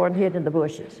back door and hid in the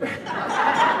bushes.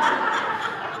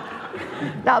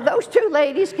 Now, those 2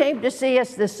 ladies came to see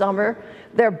us this summer.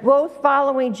 They're both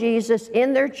following Jesus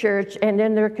in their church and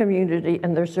in their community,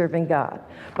 and they're serving God.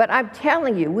 But I'm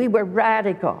telling you, we were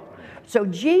radical. So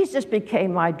Jesus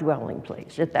became my dwelling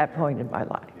place at that point in my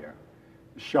life. Yeah,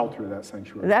 shelter, that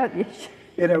sanctuary.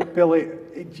 You know, Billy,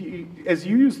 as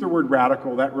you use the word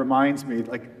radical, that reminds me,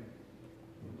 like,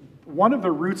 one of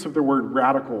the roots of the word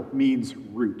radical means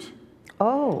root.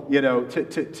 Oh. You know,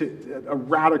 a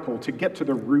radical, to get to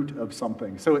the root of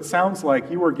something. So it sounds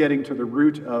like you are getting to the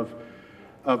root of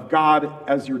God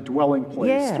as your dwelling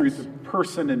place through the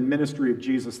person and ministry of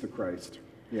Jesus the Christ.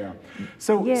 Yeah.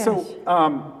 So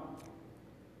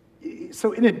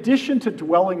in addition to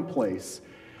dwelling place,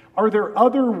 Are there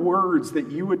other words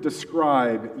that you would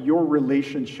describe your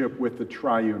relationship with the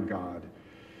triune God?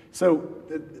 So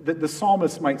the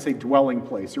psalmist might say dwelling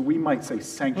place, or we might say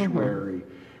sanctuary,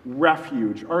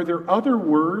 refuge. Are there other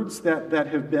words that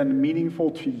have been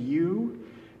meaningful to you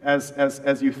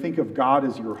as you think of God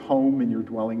as your home and your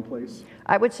dwelling place?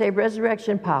 I would say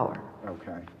resurrection power.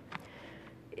 Okay.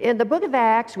 In the book of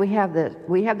Acts, we have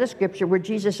the scripture where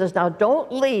Jesus says, now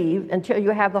don't leave until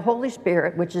you have the Holy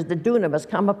Spirit, which is the dunamis,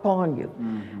 come upon you.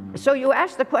 So you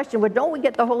ask the question, well, don't we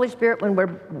get the Holy Spirit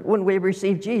when we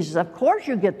receive Jesus? Of course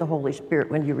you get the Holy Spirit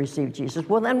when you receive Jesus.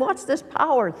 Well, then what's this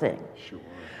power thing? Sure.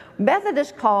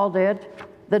 Methodists called it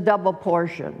the double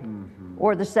portion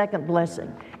or the second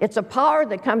blessing. It's a power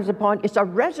that comes upon, it's a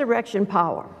resurrection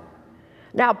power.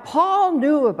 Now, Paul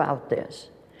knew about this.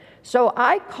 So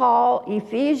I call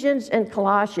Ephesians and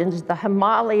Colossians the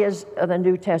Himalayas of the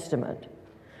New Testament.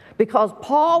 Because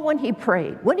Paul, when he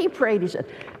prayed, he said,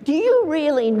 do you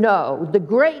really know the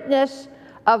greatness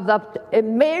of the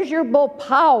immeasurable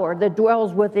power that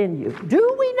dwells within you?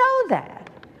 Do we know that?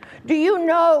 Do you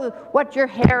know what your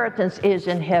inheritance is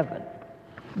in heaven?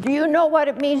 Do you know what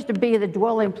it means to be the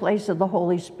dwelling place of the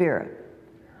Holy Spirit?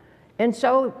 And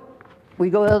so we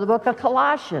go to the book of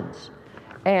Colossians,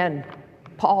 and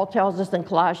Paul tells us in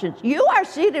Colossians, you are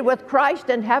seated with Christ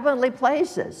in heavenly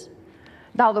places.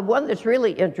 Now, the one that's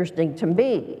really interesting to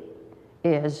me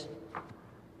is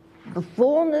the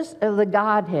fullness of the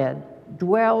Godhead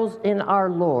dwells in our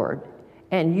Lord,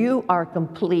 and you are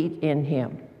complete in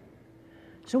him.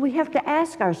 So we have to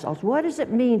ask ourselves, what does it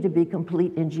mean to be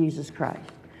complete in Jesus Christ?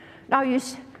 Now, you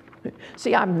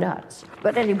see, I'm nuts,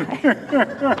 but anyway.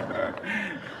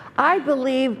 I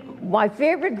believe one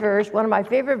of my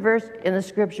favorite verse in the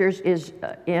scriptures is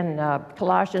in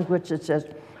Colossians, which it says,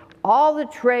 all the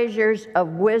treasures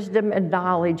of wisdom and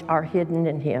knowledge are hidden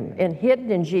in him, and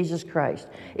hidden in Jesus Christ.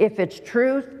 If it's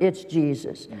truth, it's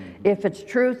Jesus. If it's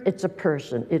truth, it's a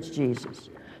person, it's Jesus.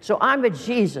 So I'm a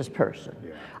Jesus person.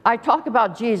 Yeah. I talk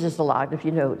about Jesus a lot, if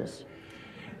you notice.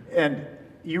 And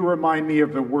you remind me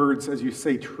of the words, as you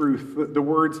say truth, the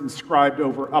words inscribed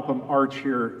over Upham Arch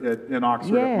here in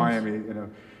Oxford at Miami. You know,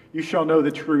 you shall know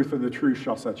the truth, and the truth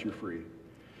shall set you free.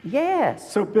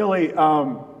 Yes. So, Billy,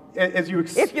 as you...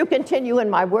 if you continue in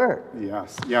my word.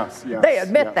 Yes. They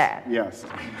admit that. Yes.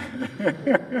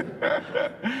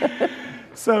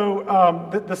 So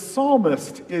the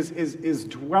psalmist is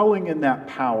dwelling in that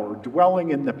power, dwelling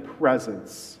in the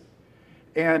presence.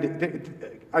 And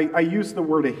I use the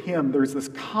word a hymn. There's this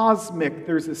cosmic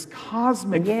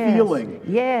feeling.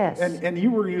 Yes. And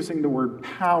you were using the word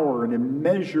power and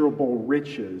immeasurable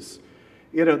riches.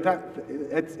 You know, that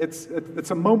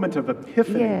it's a moment of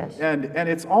epiphany. Yes. And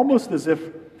it's almost as if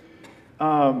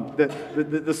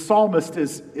the psalmist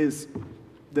is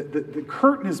the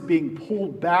curtain is being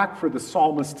pulled back for the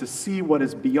psalmist to see what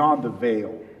is beyond the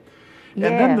veil. And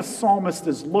then the psalmist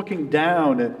is looking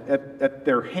down at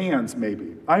their hands,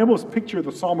 maybe. I almost picture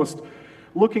the psalmist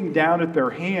looking down at their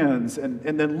hands and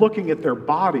then looking at their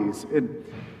bodies. And,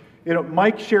 you know,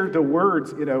 Mike shared the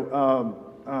words, we're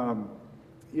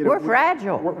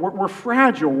fragile. We're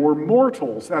fragile. We're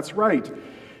mortals. That's right.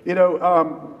 You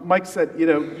know, Mike said,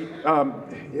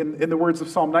 in the words of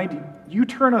Psalm 90, you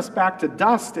turn us back to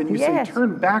dust, and you say,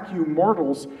 turn back, you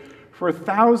mortals, for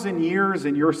 1,000 years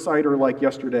in your sight are like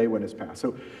yesterday when it's past.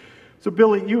 So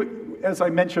Billy, you, as I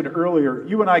mentioned earlier,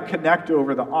 you and I connect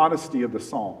over the honesty of the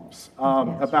Psalms,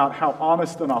 about how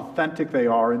honest and authentic they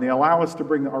are, and they allow us to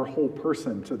bring our whole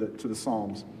person to the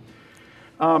Psalms.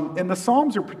 And the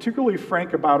Psalms are particularly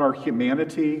frank about our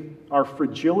humanity, our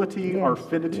fragility, our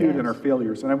finitude, and our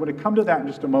failures. And I want to come to that in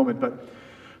just a moment.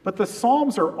 But the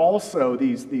Psalms are also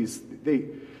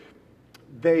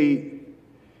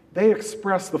they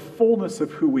express the fullness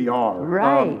of who we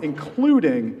are,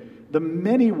 including the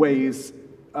many ways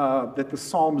that the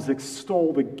Psalms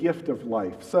extol the gift of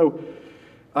life. So,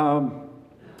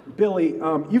 Billy,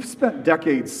 you've spent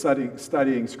decades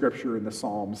studying Scripture in the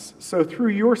Psalms. So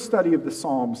through your study of the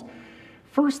Psalms,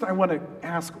 first I want to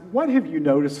ask, what have you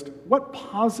noticed? What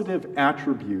positive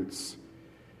attributes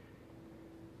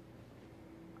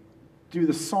do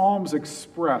the Psalms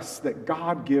express that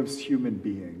God gives human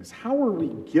beings? How are we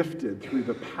gifted through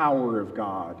the power of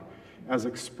God as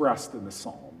expressed in the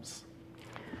Psalms?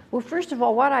 Well, first of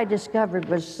all, what I discovered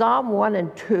was Psalm 1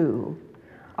 and 2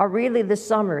 are really the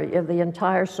summary of the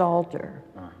entire Psalter.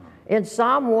 In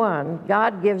Psalm 1,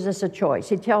 God gives us a choice.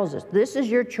 He tells us, this is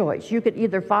your choice. You can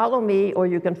either follow me or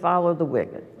you can follow the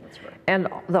wicked. That's right. And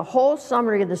the whole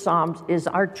summary of the Psalms is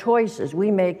our choices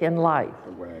we make in life.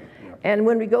 And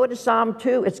when we go to Psalm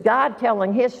 2, it's God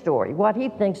telling his story, what he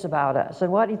thinks about us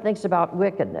and what he thinks about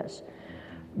wickedness.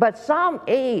 But Psalm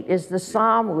 8 is the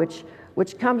psalm which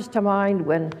comes to mind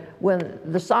when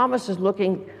the psalmist is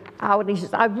looking out and he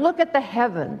says, I look at the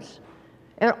heavens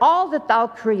and all that thou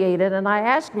created, and I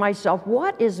ask myself,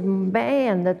 what is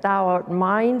man that thou art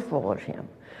mindful of him?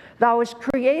 Thou hast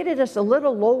created us a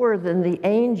little lower than the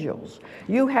angels.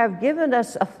 You have given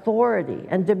us authority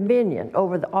and dominion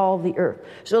over all the earth.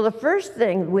 So the first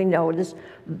thing we notice,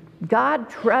 God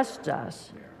trusts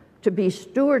us to be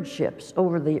stewardships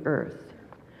over the earth.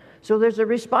 So there's a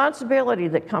responsibility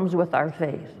that comes with our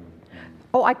faith.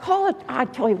 Oh, I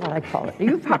tell you what I call it.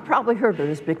 You've probably heard of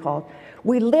this because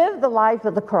we live the life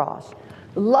of the cross.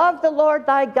 Love the Lord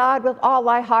thy God with all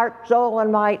thy heart, soul, and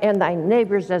might, and thy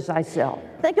neighbors as thyself.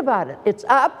 Think about it. It's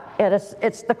up, and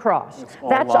it's the cross.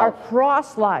 That's our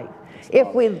cross life.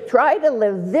 If we try to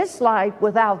live this life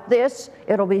without this,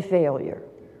 it'll be failure.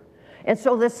 And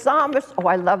so the psalmist,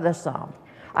 I love this psalm.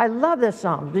 I love this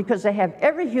psalm because they have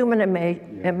every human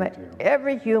emotion.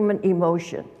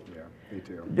 Yeah, me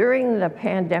too. During the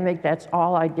pandemic, that's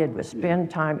all I did was spend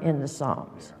time in the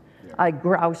Psalms. I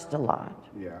groused a lot.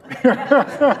 Yeah.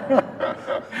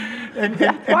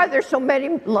 That's why there's so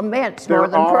many laments more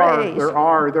than praise. There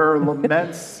are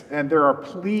laments and there are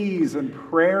pleas and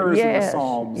prayers in the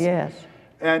Psalms. Yes.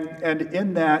 And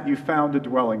in that you found a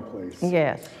dwelling place.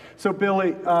 Yes. So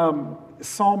Billy,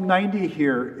 Psalm 90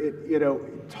 here,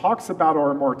 it talks about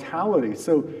our mortality.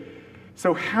 So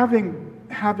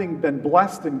having been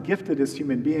blessed and gifted as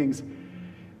human beings,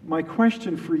 my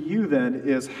question for you then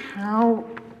is how,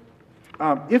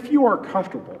 if you are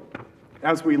comfortable,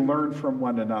 as we learn from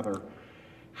one another,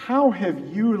 how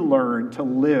have you learned to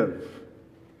live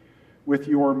with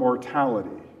your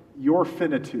mortality, your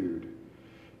finitude,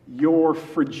 your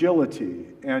fragility,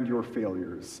 and your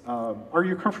failures? Are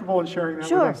you comfortable in sharing that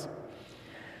with us?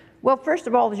 Well, first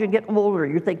of all, as you get older,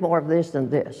 you think more of this than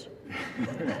this.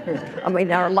 I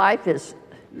mean, our life is...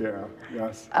 Yeah,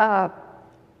 yes. I'm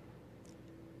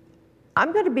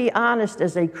going to be honest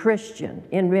as a Christian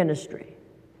in ministry.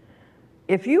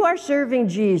 If you are serving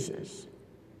Jesus,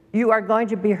 you are going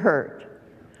to be hurt.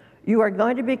 You are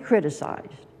going to be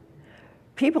criticized.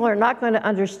 People are not going to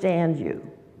understand you.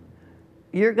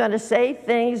 You're going to say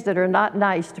things that are not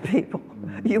nice to people.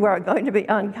 You are going to be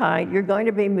unkind. You're going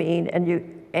to be mean.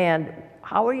 And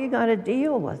how are you going to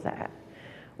deal with that?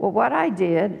 Well, what I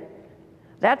did,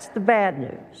 that's the bad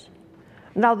news.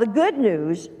 Now, the good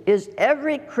news is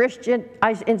every Christian,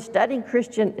 in studying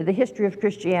the history of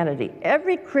Christianity,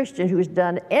 every Christian who's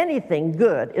done anything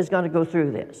good is going to go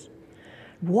through this.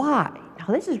 Why? Now,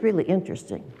 this is really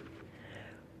interesting.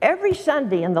 Every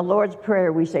Sunday in the Lord's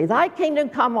Prayer, we say, thy kingdom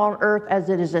come on earth as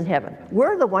it is in heaven.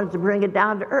 We're the ones to bring it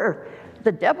down to earth.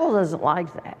 The devil doesn't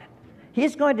like that.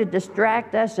 He's going to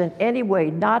distract us in any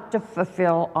way not to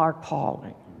fulfill our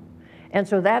calling. And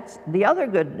so that's the other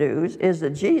good news is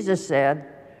that Jesus said,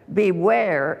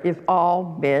 beware if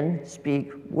all men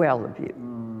speak well of you.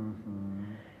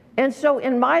 And so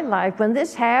in my life, when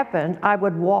this happened, I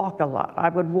would walk a lot. I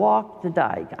would walk the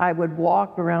dike. I would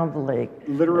walk around the lake.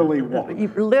 Literally walk.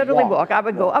 Literally walk. I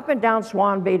would go up and down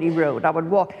Swan Beatty Road. I would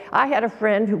walk. I had a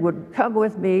friend who would come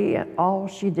with me, and all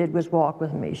she did was walk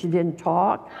with me. She didn't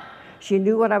talk. She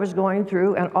knew what I was going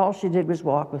through, and all she did was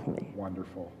walk with me.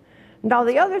 Wonderful. Now,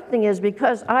 the other thing is,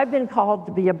 because I've been called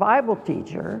to be a Bible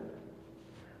teacher,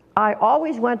 I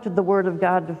always went to the Word of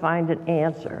God to find an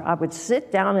answer. I would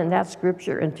sit down in that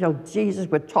scripture until Jesus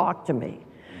would talk to me.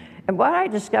 And what I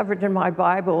discovered in my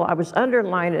Bible, I was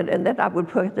underlining it, and then I would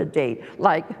put the date.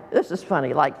 Like, this is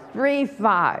funny, like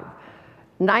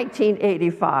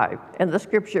 3/5/1985. And the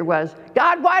scripture was,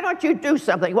 God, why don't you do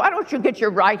something? Why don't you get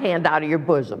your right hand out of your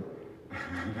bosom?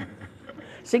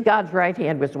 See, God's right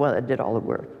hand was the one that did all the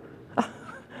work.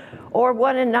 Or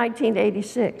one in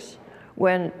 1986,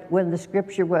 when the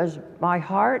scripture was, my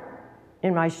heart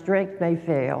and my strength may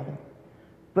fail,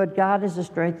 but God is the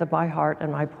strength of my heart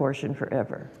and my portion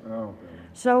forever. Oh.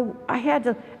 So I had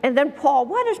to, and then Paul,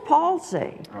 what does Paul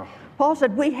say? Oh. Paul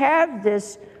said, we have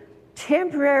this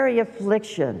temporary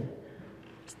affliction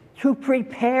to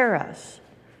prepare us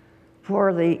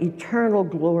for the eternal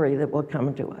glory that will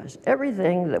come to us.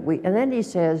 Everything that and then he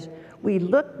says, we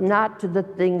look not to the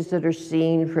things that are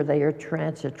seen, for they are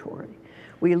transitory.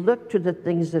 We look to the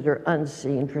things that are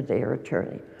unseen, for they are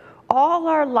eternal. All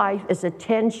our life is a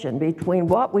tension between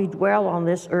what we dwell on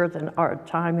this earth and our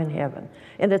time in heaven.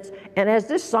 And as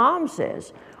this psalm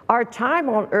says, our time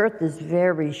on earth is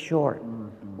very short. Mm-hmm.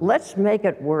 Let's make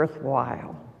it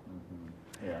worthwhile.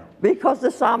 Mm-hmm. Yeah. Because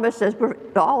the psalmist says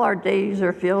all our days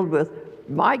are filled with,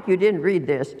 Mike, you didn't read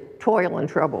this, toil and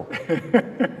trouble.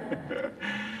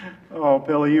 Oh,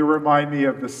 Billy, you remind me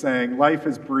of the saying, life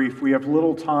is brief. We have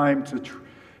little time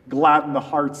gladden the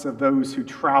hearts of those who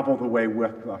travel the way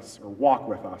with us or walk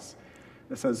with us.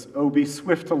 It says, oh, be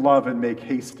swift to love and make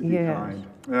haste to be kind.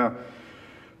 Yeah.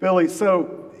 Billy,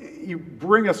 so you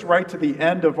bring us right to the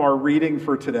end of our reading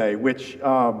for today, which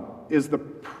is the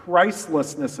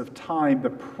pricelessness of time, the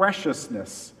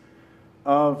preciousness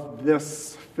of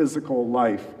this physical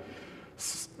life.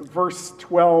 Verse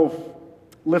 12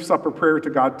 lifts up a prayer to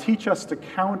God. Teach us to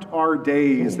count our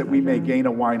days that we may gain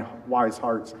a wise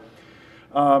heart.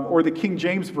 Or the King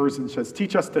James Version says,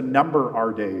 teach us to number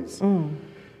our days.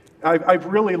 I've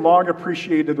really long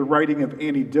appreciated the writing of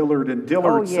Annie Dillard, and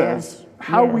Dillard says,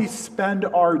 how we spend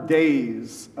our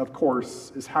days, of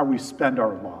course, is how we spend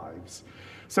our lives.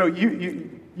 So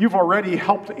you've already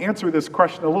helped answer this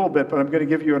question a little bit, but I'm going to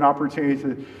give you an opportunity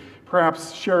to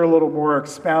perhaps share a little more,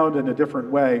 expound in a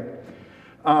different way.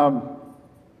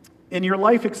 In your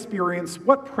life experience,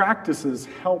 what practices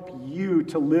help you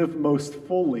to live most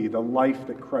fully the life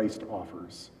that Christ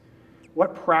offers?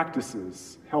 What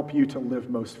practices help you to live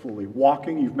most fully?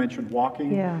 Walking, you've mentioned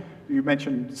walking. Yeah. You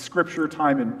mentioned Scripture,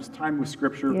 time with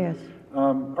Scripture. Yes.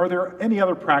 Are there any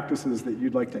other practices that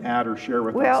you'd like to add or share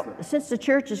with us? Well, since the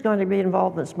church is going to be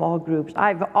involved in small groups,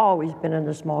 I've always been in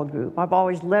a small group. I've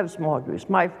always loved small groups.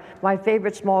 My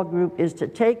favorite small group is to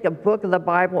take a book of the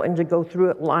Bible and to go through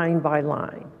it line by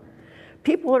line.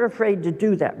 People are afraid to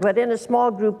do that, but in a small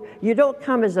group, you don't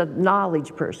come as a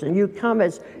knowledge person. You come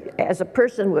as a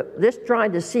person with this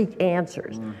trying to seek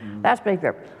answers. That's my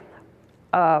favorite.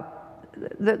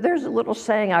 There's a little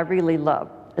saying I really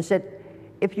love. It said,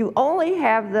 if you only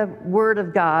have the Word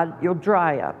of God, you'll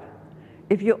dry up.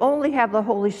 If you only have the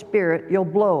Holy Spirit, you'll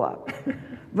blow up.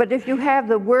 But if you have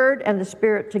the Word and the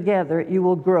Spirit together, you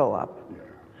will grow up.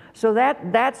 So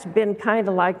that's been kind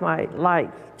of like my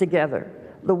life together.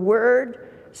 The Word,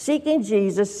 seeking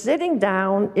Jesus, sitting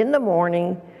down in the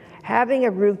morning, having a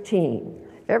routine.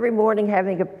 Every morning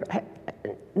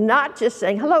not just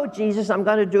saying, hello, Jesus, I'm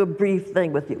going to do a brief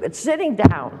thing with you. It's sitting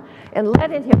down and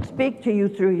letting Him speak to you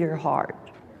through your heart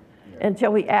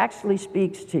until He actually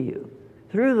speaks to you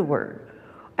through the Word.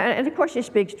 And of course, He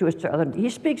speaks to us He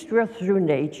speaks to us through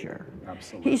nature.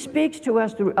 Absolutely. He speaks to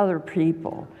us through other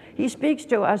people. He speaks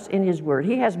to us in His Word.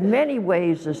 He has many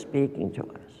ways of speaking to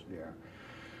us.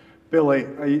 Billy,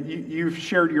 you've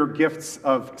shared your gifts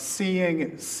of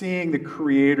seeing the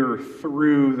Creator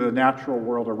through the natural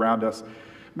world around us.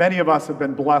 Many of us have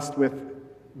been blessed with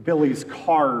Billy's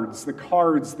cards, the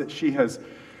cards that she has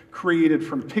created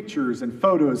from pictures and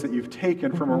photos that you've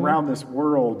taken from around this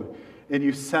world, and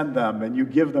you send them and you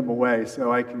give them away,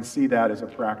 so I can see that as a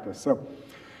practice. So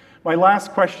my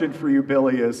last question for you,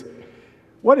 Billy, is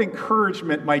what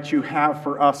encouragement might you have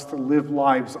for us to live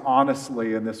lives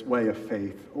honestly in this way of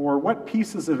faith? Or what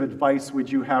pieces of advice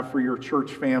would you have for your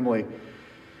church family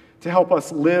to help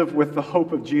us live with the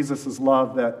hope of Jesus'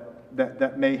 love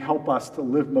that may help us to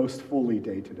live most fully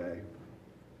day to day?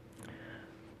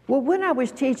 Well, when I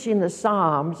was teaching the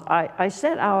Psalms, I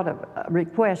sent out a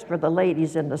request for the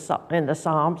ladies in the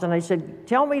Psalms, and I said,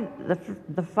 tell me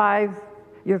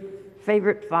your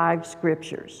favorite 5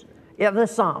 scriptures. Yeah, the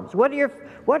Psalms. What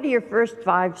are your first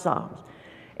 5 Psalms?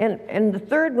 And the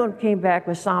third one came back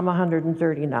with Psalm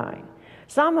 139.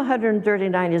 Psalm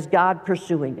 139 is God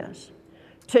pursuing us.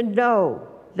 To know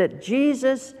that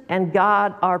Jesus and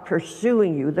God are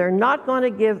pursuing you. They're not going to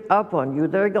give up on you.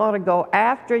 They're going to go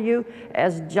after you.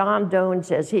 As John Doane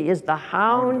says, He is the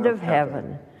hound of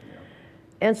heaven. Yeah.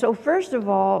 And so first of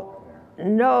all,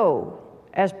 know,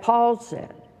 as Paul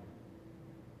said,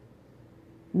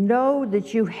 know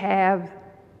that you have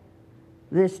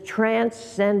this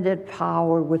transcendent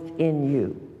power within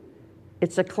you.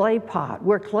 It's a clay pot.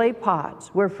 We're clay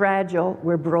pots. We're fragile.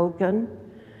 We're broken.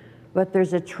 But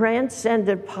there's a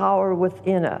transcendent power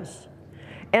within us.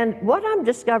 And what I'm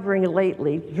discovering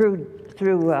lately through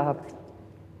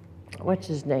what's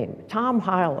his name? Tom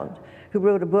Hyland, who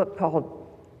wrote a book called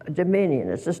Dominion.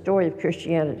 It's the story of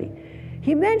Christianity.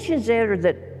 He mentions there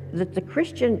that the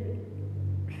Christian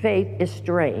faith is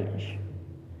strange.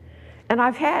 And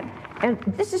and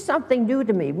this is something new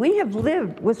to me. We have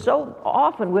lived so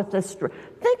often with this.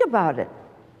 Think about it.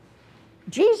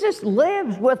 Jesus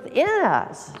lives within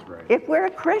us. Right. If we're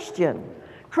a Christian.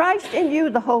 Christ in you,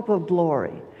 the hope of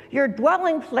glory. Your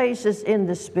dwelling place is in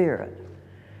the Spirit.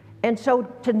 And so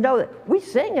to know that we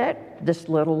sing it, this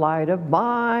little light of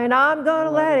mine, I'm going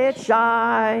to let it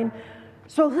shine.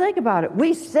 So think about it.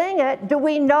 We sing it. Do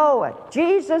we know it?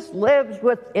 Jesus lives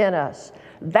within us.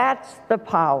 That's the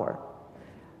power.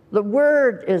 The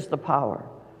Word is the power.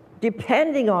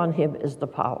 Depending on Him is the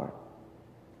power.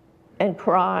 And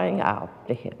crying out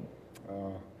to Him.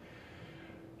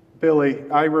 Billy,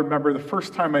 I remember the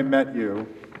first time I met you,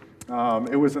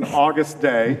 It was an August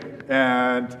day,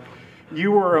 and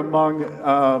you were among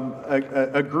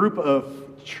a group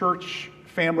of church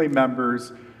family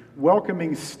members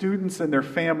welcoming students and their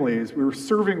families. We were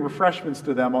serving refreshments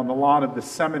to them on the lawn of the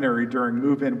seminary during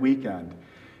move-in weekend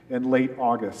in late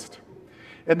August.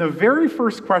 And the very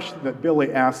first question that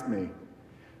Billy asked me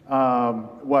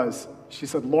was, she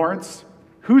said, "Lawrence,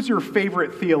 who's your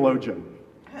favorite theologian?"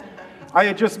 I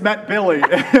had just met Billy,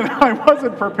 and I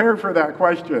wasn't prepared for that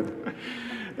question.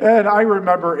 And I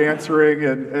remember answering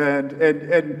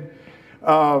and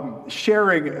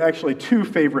sharing actually two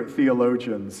favorite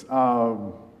theologians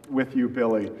with you,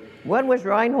 Billy. One was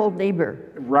Reinhold Niebuhr.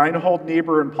 Reinhold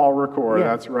Niebuhr and Paul Ricoeur, Yeah.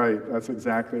 That's right. That's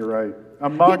exactly right. He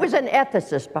was an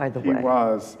ethicist, by the way. He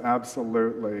was,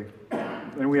 absolutely.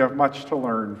 And we have much to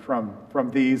learn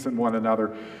from these and one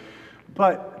another.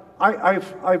 But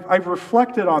I've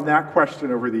reflected on that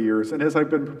question over the years, and as I've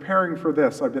been preparing for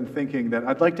this, I've been thinking that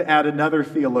I'd like to add another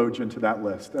theologian to that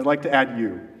list. I'd like to add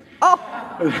you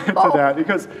to that,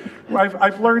 because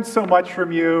I've learned so much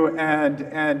from you,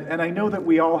 and I know that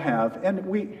we all have. And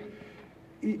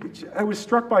I was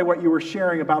struck by what you were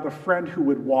sharing about the friend who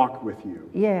would walk with you.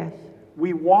 Yes.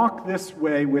 We walk this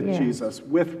way with Yes. Jesus,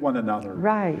 with one another.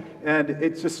 Right. And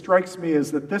it just strikes me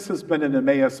as that this has been an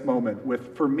Emmaus moment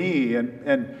for me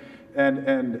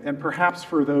and perhaps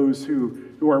for those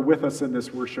who are with us in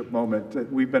this worship moment.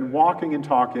 That we've been walking and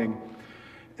talking,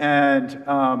 and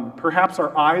perhaps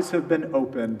our eyes have been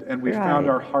opened, and we found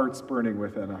our hearts burning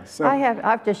within us. So, I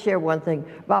have to share one thing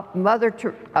about Mother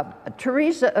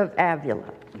Teresa of Avila.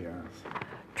 yes.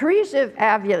 Teresa of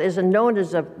Avila is known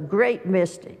as a great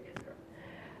mystic.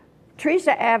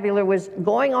 Teresa Avila was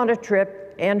going on a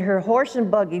trip, and her horse and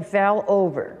buggy fell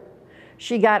over.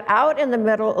 She got out in the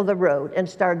middle of the road and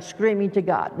started screaming to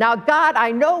God. "Now, God,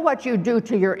 I know what you do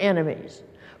to your enemies,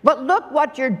 but look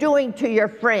what you're doing to your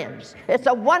friends. It's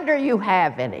a wonder you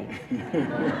have any."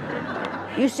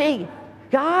 You see,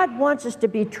 God wants us to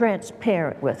be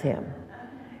transparent with him.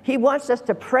 He wants us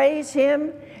to praise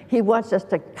him. He wants us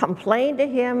to complain to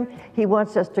him. He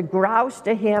wants us to grouse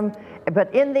to him.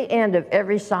 But in the end of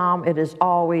every psalm, it is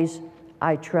always,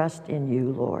 "I trust in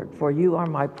you, Lord, for you are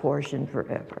my portion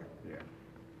forever."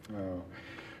 Oh.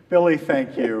 Billy,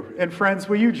 thank you. And friends,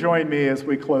 will you join me as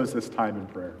we close this time in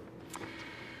prayer?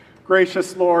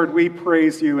 Gracious Lord, we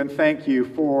praise you and thank you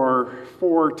for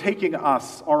taking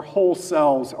us, our whole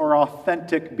selves, our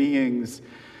authentic beings,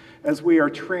 as we are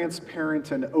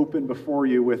transparent and open before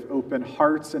you with open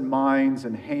hearts and minds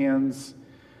and hands,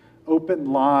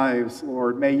 open lives,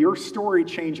 Lord. May your story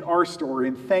change our story,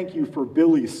 and thank you for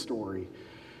Billy's story,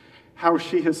 how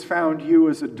she has found you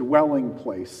as a dwelling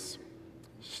place,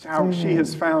 how she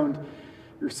has found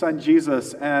your son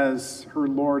Jesus as her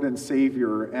Lord and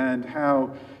Savior, and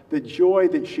how the joy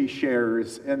that she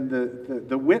shares and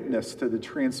the witness to the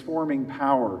transforming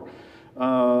power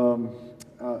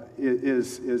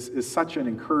is such an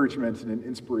encouragement and an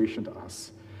inspiration to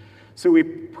us. So we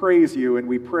praise you, and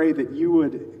we pray that you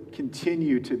would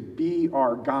continue to be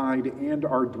our guide and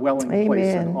our dwelling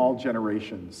place in all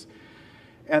generations,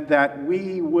 and that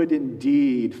we would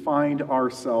indeed find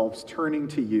ourselves turning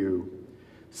to you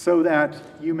so that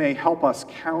you may help us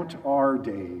count our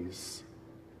days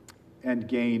and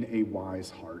gain a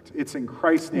wise heart. It's in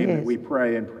Christ's name that we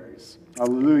pray and praise.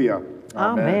 Hallelujah.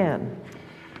 Amen.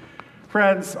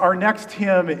 Friends, our next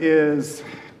hymn is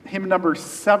hymn number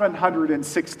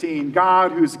 716,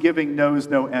 God Whose Giving Knows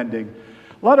No Ending.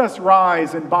 Let us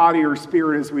rise in body or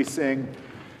spirit as we sing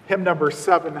hymn number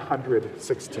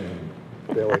 716.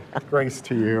 Billy, grace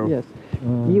to you. Yes.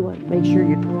 You want to make sure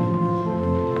you...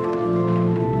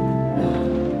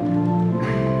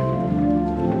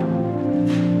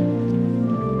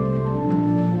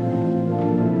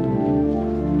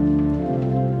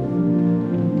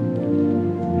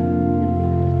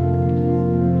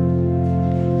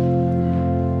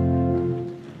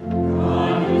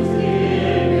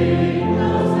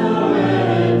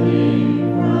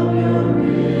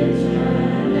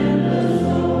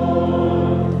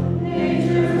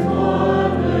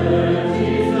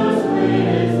 Jesus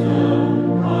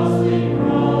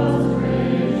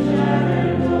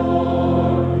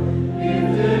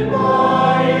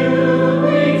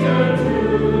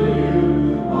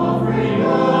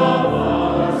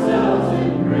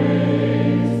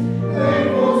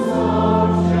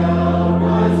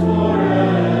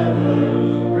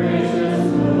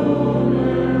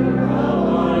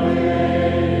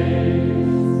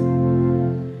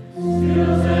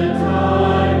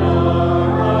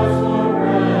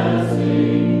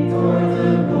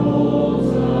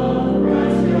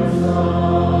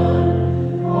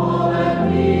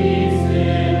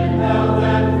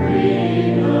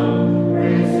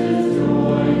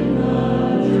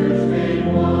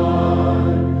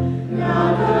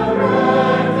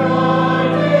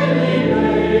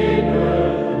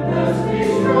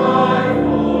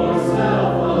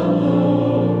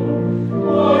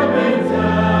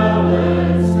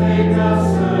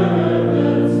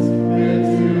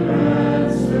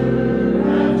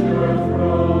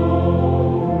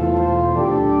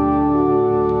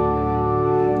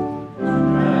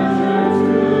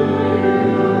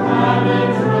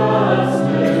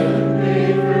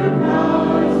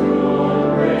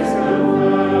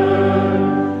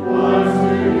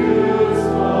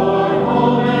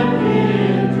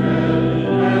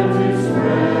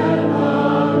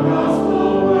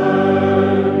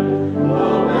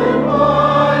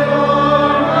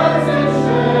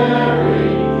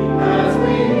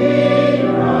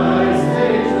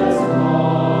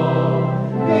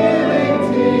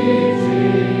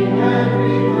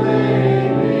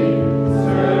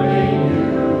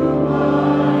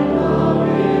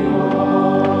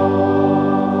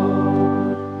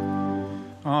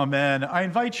I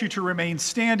invite you to remain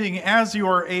standing as you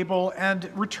are able and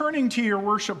returning to your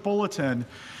worship bulletin.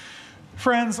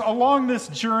 Friends, along this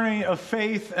journey of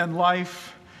faith and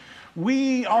life,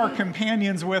 we are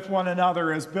companions with one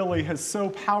another, as Billy has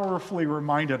so powerfully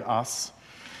reminded us.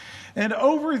 And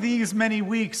over these many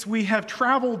weeks, we have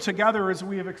traveled together as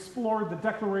we have explored the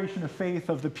Declaration of Faith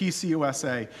of the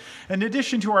U.S.A. In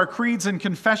addition to our creeds and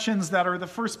confessions that are the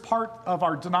first part of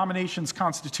our denomination's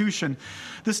constitution,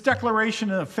 this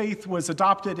Declaration of Faith was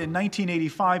adopted in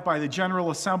 1985 by the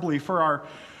General Assembly for our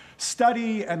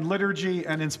study and liturgy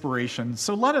and inspiration.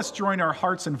 So let us join our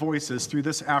hearts and voices through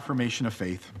this affirmation of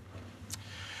faith.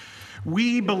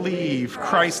 We believe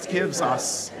Christ gives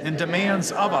us and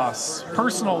demands of us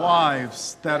personal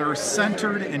lives that are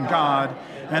centered in God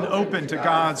and open to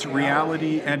God's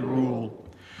reality and rule.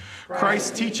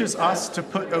 Christ teaches us to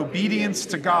put obedience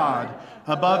to God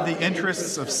above the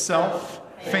interests of self,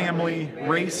 family,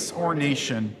 race, or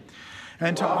nation,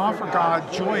 and to offer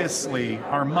God joyously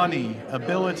our money,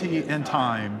 ability, and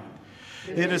time.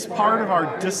 It is part of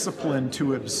our discipline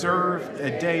to observe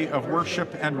a day of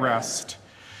worship and rest,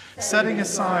 setting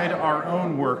aside our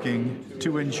own working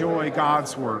to enjoy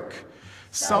God's work,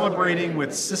 celebrating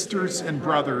with sisters and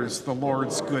brothers the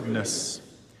Lord's goodness.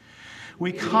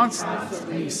 We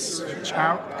constantly search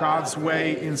out God's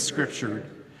way in Scripture,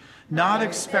 not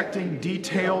expecting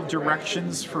detailed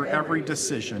directions for every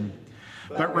decision,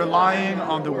 but relying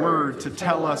on the Word to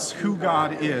tell us who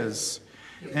God is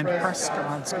and press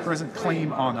God's present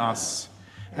claim on us,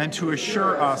 and to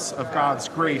assure us of God's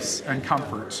grace and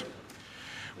comfort.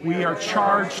 We are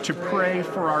charged to pray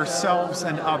for ourselves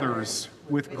and others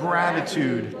with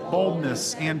gratitude,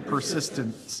 boldness, and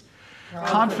persistence,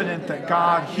 confident that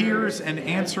God hears and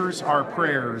answers our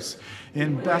prayers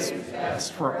in best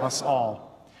for us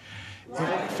all.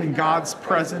 If in God's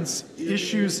presence,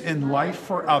 issues in life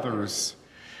for others.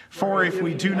 For if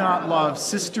we do not love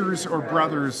sisters or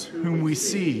brothers whom we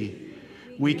see,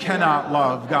 we cannot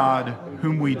love God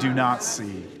whom we do not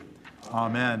see.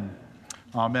 Amen.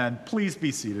 Amen. Please be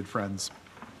seated, friends.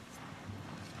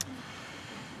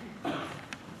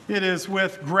 It is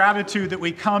with gratitude that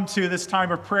we come to this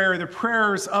time of prayer, the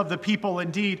prayers of the people.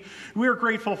 Indeed, we are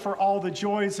grateful for all the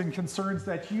joys and concerns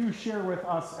that you share with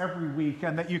us every week,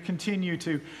 and that you continue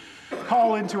to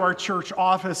call into our church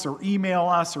office or email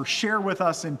us or share with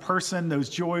us in person those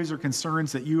joys or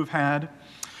concerns that you have had.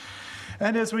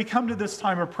 And as we come to this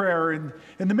time of prayer,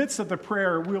 in the midst of the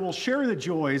prayer, we will share the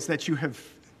joys that you have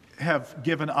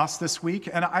given us this week,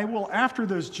 and I will, after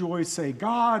those joys, say,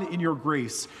 God, in your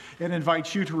grace, and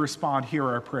invite you to respond, hear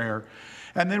our prayer.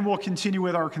 And then we'll continue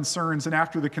with our concerns, and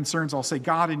after the concerns, I'll say,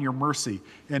 God, in your mercy,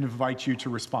 and invite you to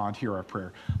respond, hear our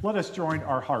prayer. Let us join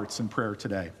our hearts in prayer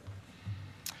today.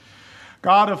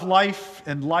 God of life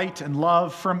and light and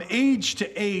love, from age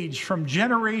to age, from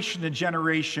generation to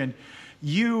generation,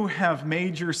 you have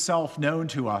made yourself known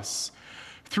to us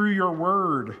through your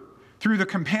word, through the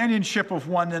companionship of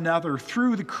one another,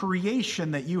 through the creation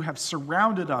that you have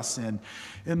surrounded us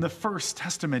in the First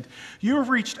Testament. You have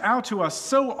reached out to us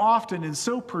so often and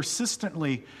so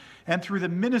persistently, and through the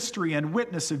ministry and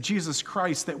witness of Jesus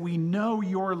Christ, that we know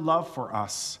your love for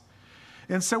us.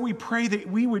 And so we pray that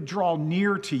we would draw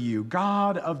near to you,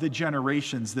 God of the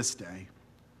generations, this day.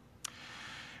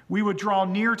 We would draw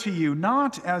near to you,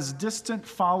 not as distant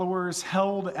followers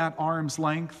held at arm's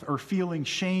length or feeling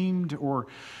shamed or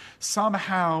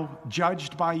somehow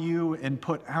judged by you and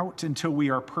put out until we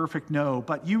are perfect, no,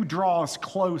 but you draw us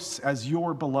close as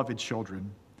your beloved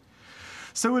children.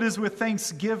 So it is with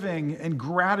thanksgiving and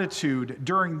gratitude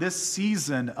during this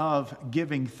season of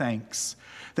giving thanks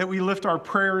that we lift our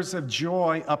prayers of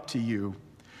joy up to you.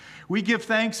 We give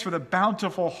thanks for the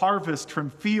bountiful harvest from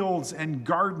fields and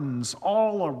gardens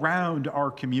all around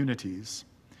our communities.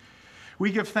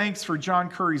 We give thanks for John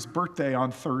Curry's birthday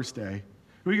on Thursday.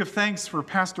 We give thanks for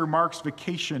Pastor Mark's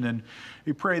vacation, and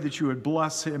we pray that you would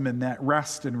bless him in that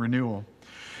rest and renewal.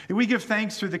 And we give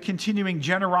thanks for the continuing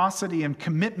generosity and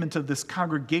commitment of this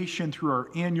congregation through our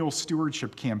annual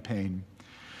stewardship campaign.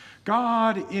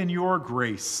 God, in your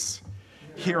grace,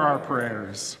 hear our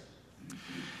prayers.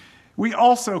 We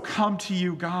also come to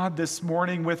you, God, this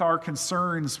morning with our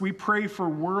concerns. We pray for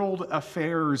world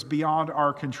affairs beyond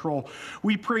our control.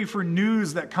 We pray for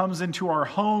news that comes into our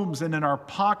homes and in our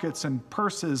pockets and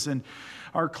purses and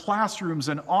our classrooms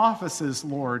and offices,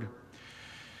 Lord.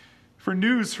 For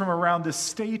news from around this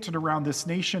state and around this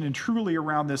nation and truly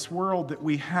around this world that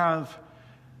we have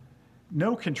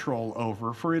no control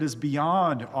over, for it is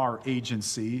beyond our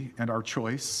agency and our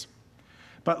choice.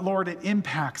 But Lord, it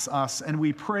impacts us, and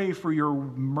we pray for your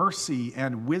mercy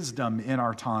and wisdom in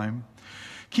our time.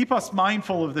 Keep us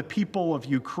mindful of the people of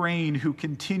Ukraine who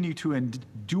continue to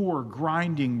endure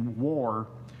grinding war.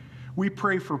 We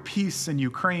pray for peace in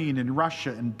Ukraine, in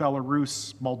Russia, in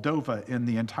Belarus, Moldova, in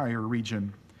the entire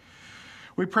region.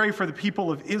 We pray for the people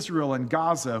of Israel and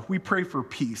Gaza. We pray for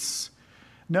peace,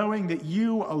 knowing that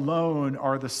you alone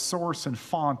are the source and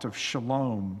font of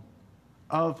shalom,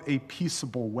 of a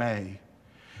peaceable way.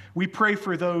 We pray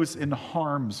for those in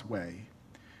harm's way.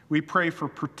 We pray for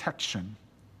protection.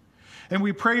 And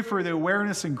we pray for the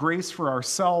awareness and grace for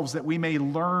ourselves that we may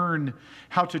learn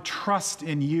how to trust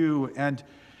in you and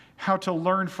how to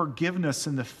learn forgiveness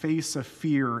in the face of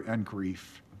fear and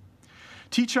grief.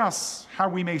 Teach us how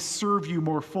we may serve you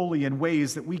more fully in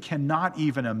ways that we cannot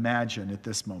even imagine at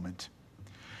this moment.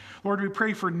 Lord, we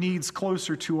pray for needs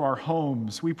closer to our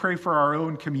homes. We pray for our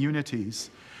own communities.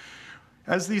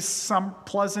 As these some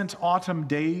pleasant autumn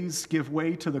days give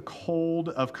way to the cold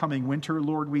of coming winter,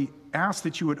 Lord, we ask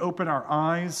that you would open our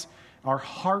eyes, our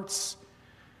hearts,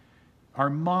 our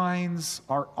minds,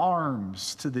 our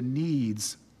arms to the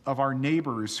needs of our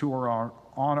neighbors who are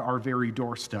on our very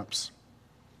doorsteps.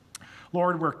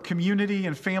 Lord, where community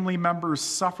and family members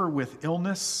suffer with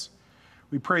illness,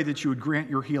 we pray that you would grant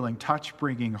your healing touch,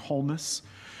 bringing wholeness.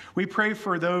 We pray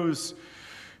for those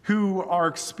who are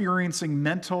experiencing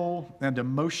mental and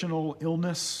emotional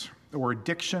illness or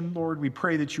addiction. Lord, we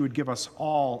pray that you would give us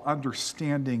all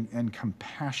understanding and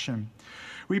compassion.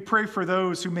 We pray for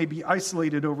those who may be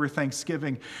isolated over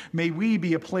Thanksgiving. May we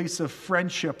be a place of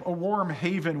friendship, a warm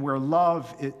haven where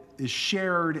love is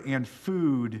shared and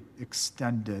food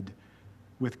extended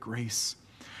with grace.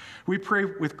 We pray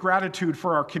with gratitude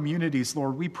for our communities,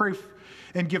 Lord. We pray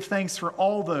and give thanks for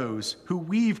all those who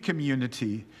weave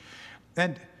community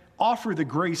and offer the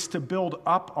grace to build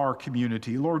up our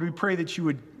community. Lord, we pray that you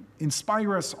would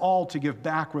inspire us all to give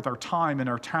back with our time and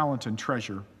our talent and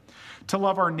treasure, to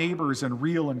love our neighbors in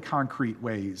real and concrete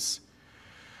ways.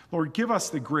 Lord, give us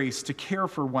the grace to care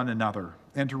for one another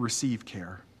and to receive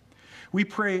care. We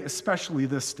pray especially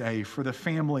this day for the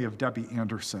family of Debbie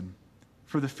Anderson,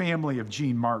 for the family of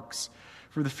Jean Marks,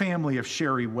 for the family of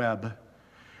Sherry Webb.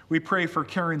 We pray for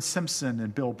Karen Simpson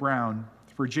and Bill Brown,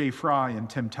 for Jay Fry and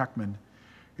Tim Techman.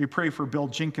 We pray for Bill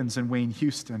Jenkins and Wayne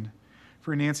Houston,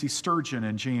 for Nancy Sturgeon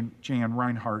and Jan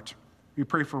Reinhardt. We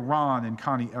pray for Ron and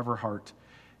Connie Everhart,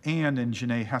 Ann and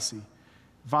Janae Hesse,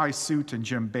 Vi Soot and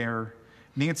Jim Baer,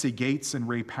 Nancy Gates and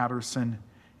Ray Patterson,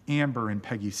 Amber and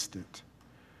Peggy Stitt.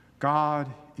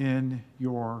 God, in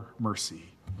your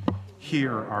mercy,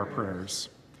 hear our prayers.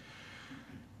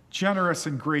 Generous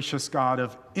and gracious God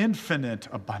of infinite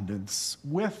abundance,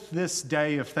 with this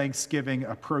day of Thanksgiving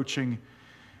approaching,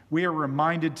 we are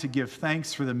reminded to give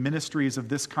thanks for the ministries of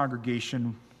this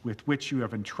congregation with which you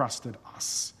have entrusted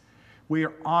us. We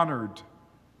are honored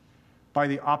by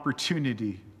the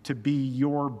opportunity to be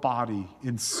your body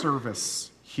in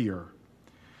service here.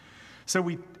 So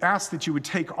we ask that you would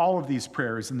take all of these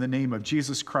prayers in the name of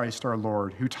Jesus Christ our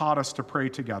Lord, who taught us to pray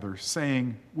together,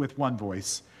 saying with one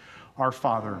voice, Our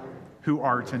Father, who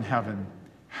art in heaven,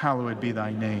 hallowed be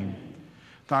thy name.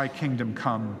 Thy kingdom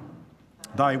come,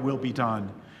 thy will be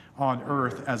done, on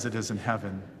earth as it is in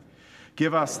heaven.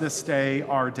 Give us this day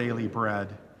our daily bread,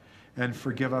 and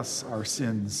forgive us our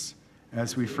sins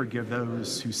as we forgive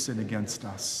those who sin against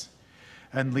us.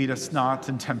 And lead us not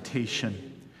in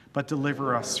temptation, but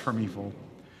deliver us from evil.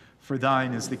 For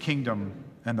thine is the kingdom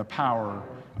and the power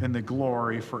and the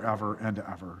glory forever and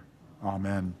ever.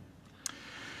 Amen.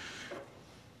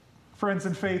 Friends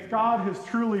in faith, God has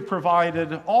truly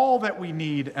provided all that we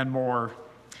need and more.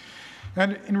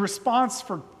 And in response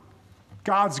for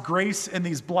God's grace and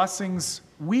these blessings,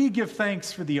 we give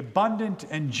thanks for the abundant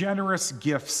and generous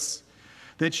gifts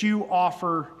that you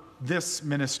offer this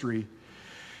ministry.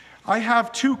 I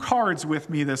have 2 cards with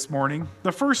me this morning.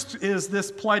 The first is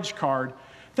this pledge card.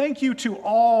 Thank you to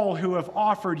all who have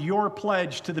offered your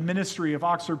pledge to the ministry of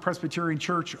Oxford Presbyterian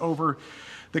Church over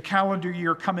the calendar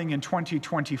year coming in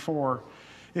 2024.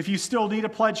 If you still need a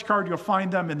pledge card, you'll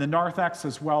find them in the narthex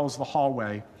as well as the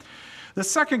hallway. The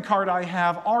second card I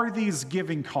have are these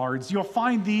giving cards. You'll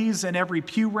find these in every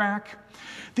pew rack.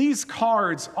 These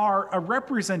cards are a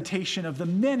representation of the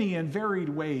many and varied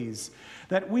ways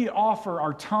that we offer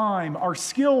our time, our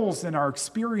skills, and our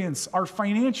experience, our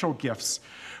financial gifts,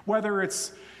 whether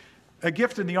it's a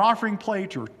gift in the offering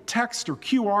plate or text or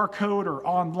QR code or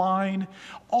online,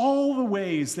 all the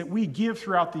ways that we give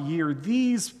throughout the year,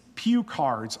 these pew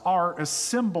cards are a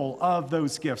symbol of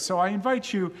those gifts. So I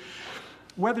invite you,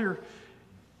 whether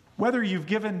you've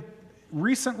given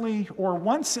recently or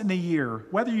once in a year,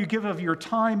 whether you give of your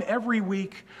time every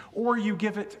week or you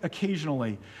give it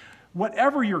occasionally,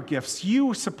 Whatever your gifts,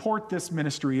 you support this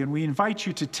ministry, and we invite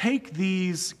you to take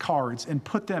these cards and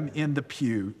put them in the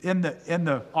pew, in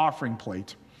the offering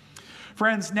plate.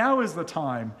 Friends, now is the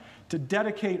time to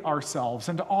dedicate ourselves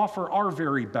and to offer our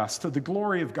very best to the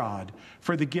glory of God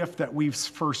for the gift that we've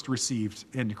first received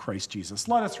in Christ Jesus.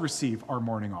 Let us receive our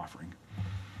morning offering.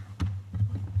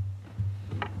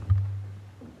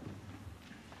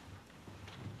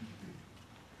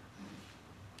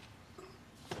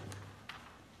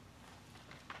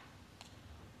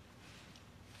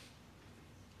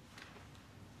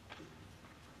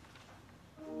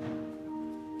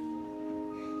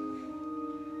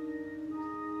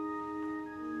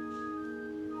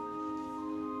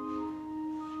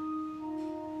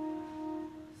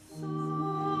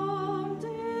 Some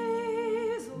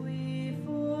days we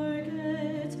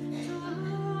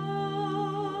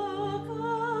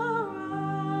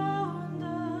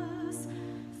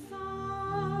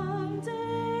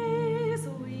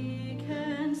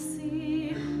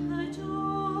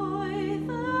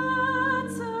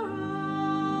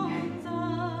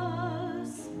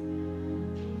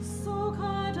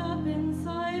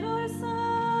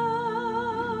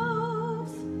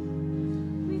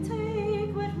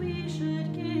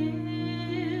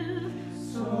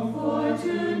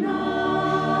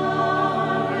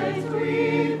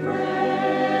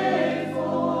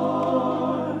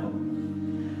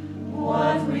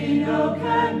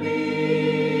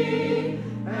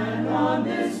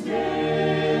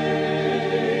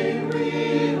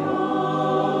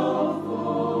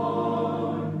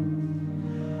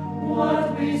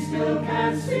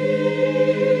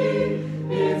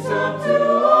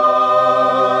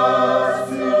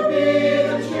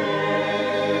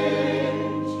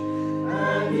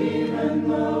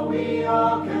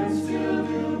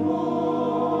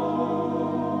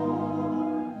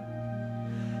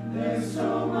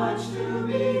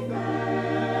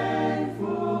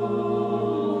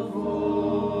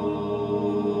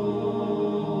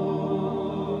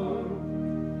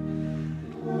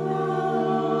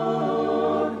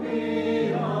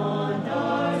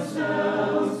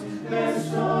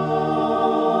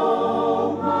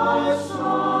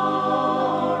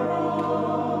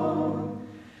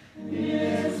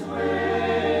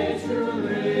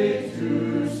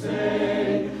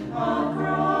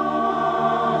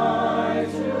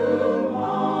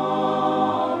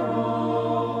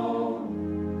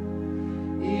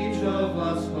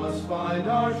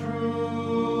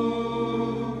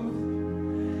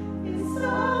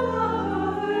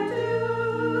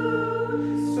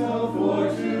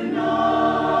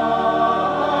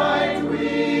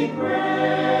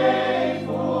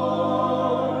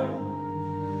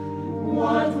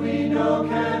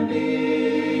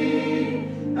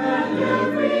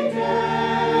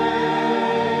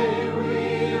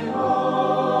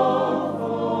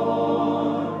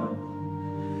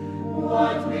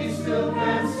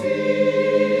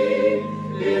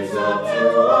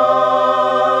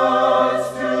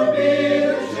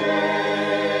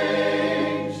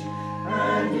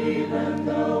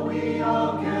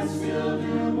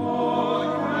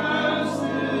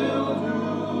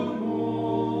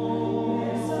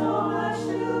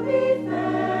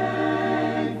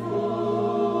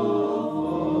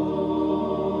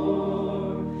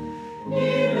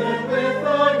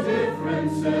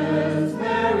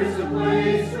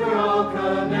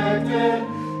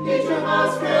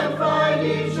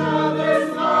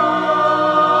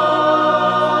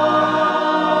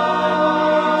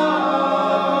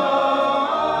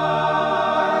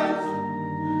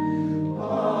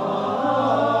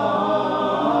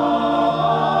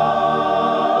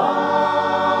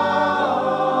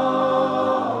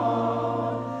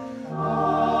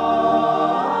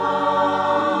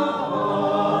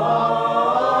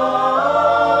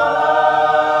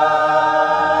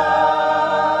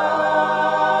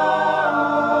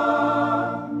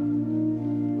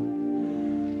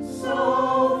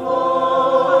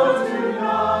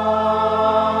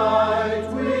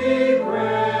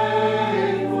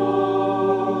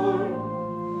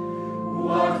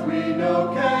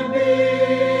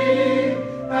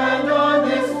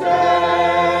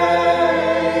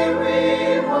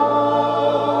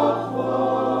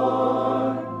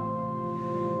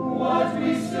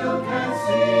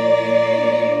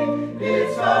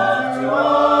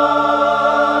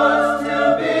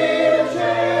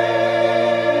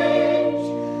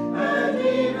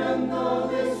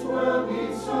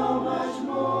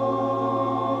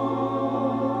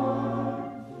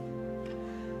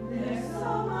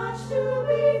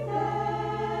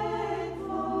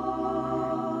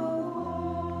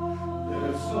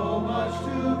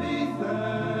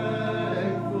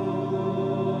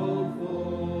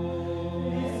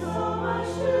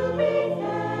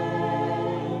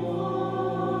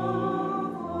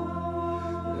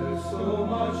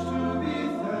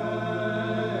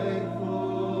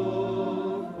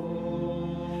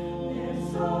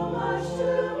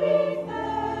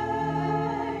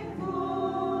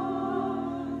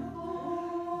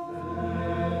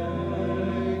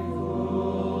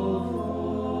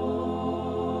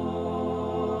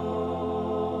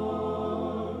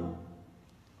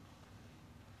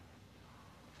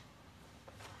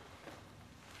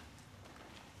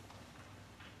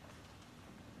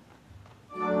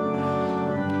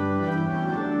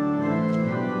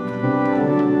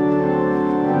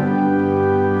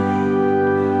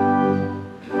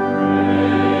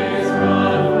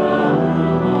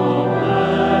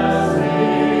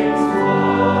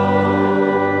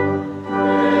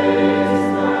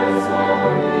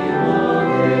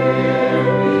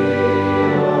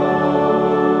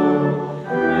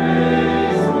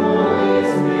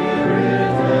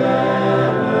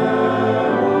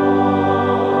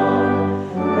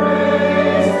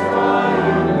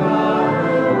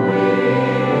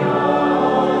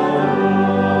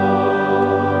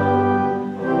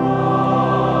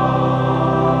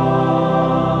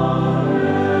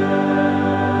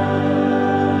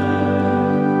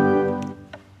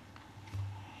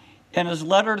his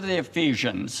letter to the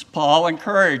Ephesians, Paul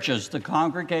encourages the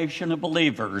congregation of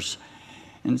believers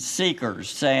and seekers,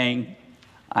 saying,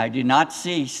 I do not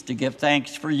cease to give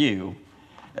thanks for you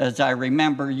as I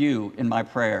remember you in my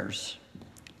prayers.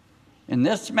 In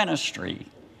this ministry,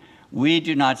 we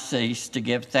do not cease to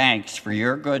give thanks for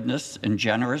your goodness and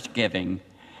generous giving.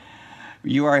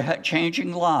 You are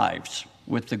changing lives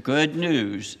with the good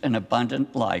news and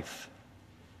abundant life.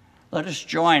 Let us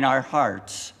join our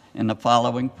hearts in the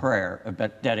following prayer of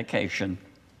dedication.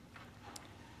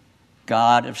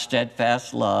 God of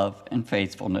steadfast love and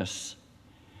faithfulness,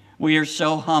 we are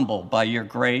so humbled by your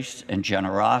grace and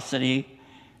generosity,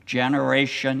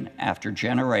 generation after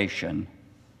generation.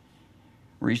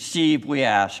 Receive, we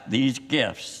ask, these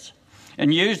gifts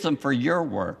and use them for your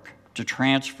work to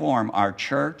transform our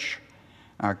church,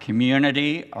 our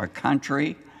community, our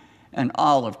country, and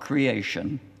all of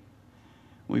creation.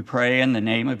 We pray in the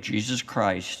name of Jesus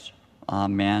Christ.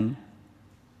 Amen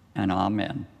and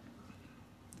amen.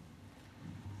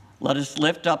 Let us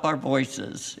lift up our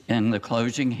voices in the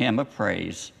closing hymn of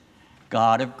praise,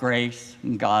 God of grace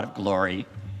and God of glory,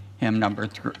 hymn number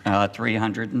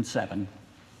 307.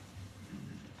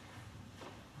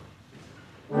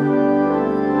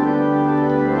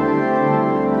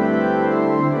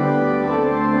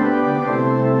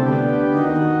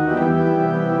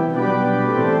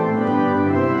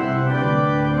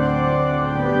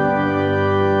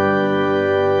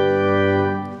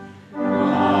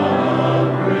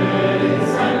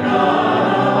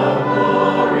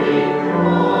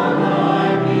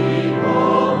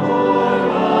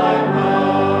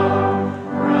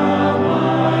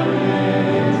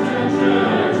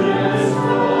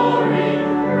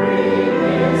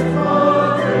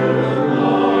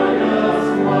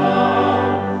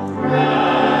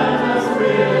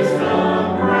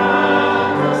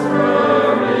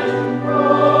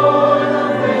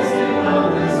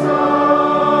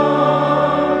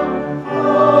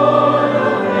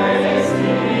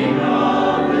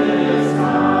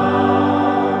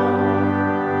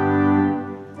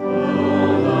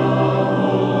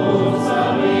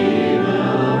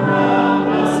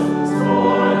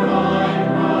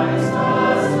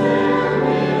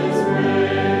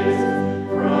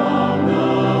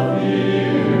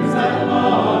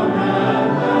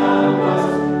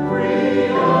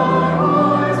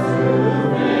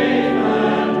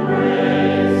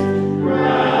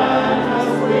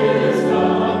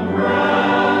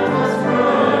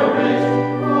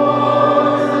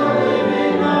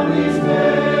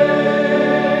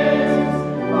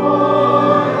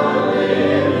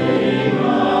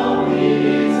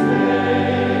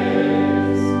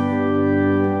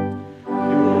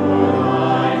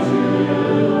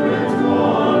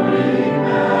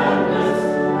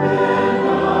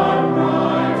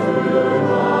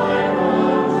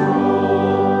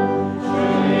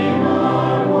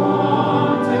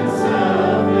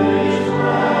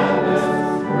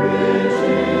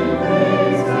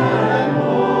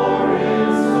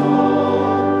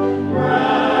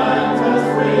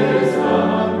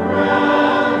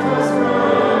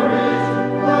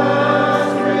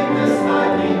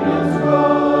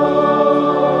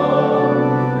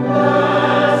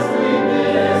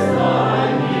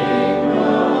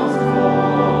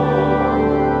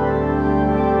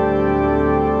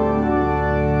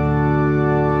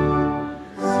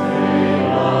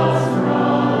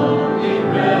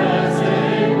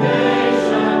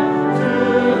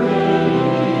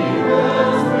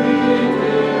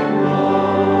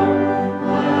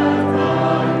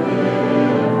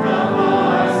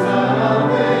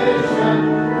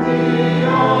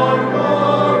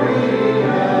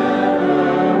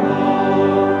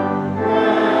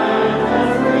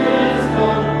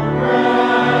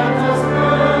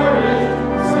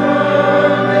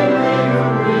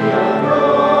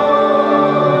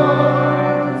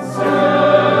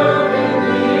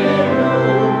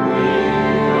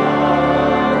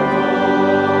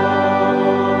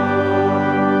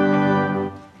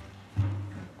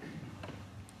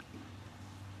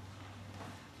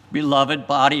 Beloved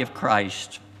body of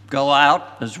Christ, go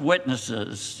out as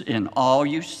witnesses in all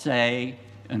you say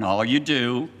and all you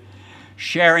do,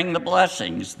 sharing the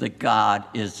blessings that God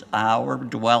is our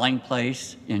dwelling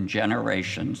place in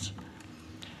generations.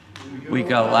 We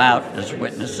go out as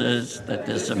witnesses that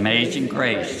this amazing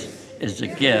grace is a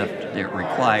gift that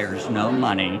requires no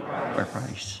money or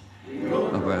price.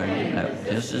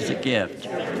 This is a gift.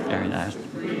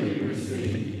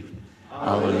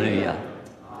 Hallelujah.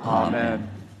 Amen.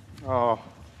 Oh.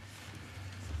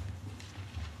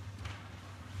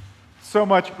 So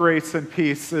much grace and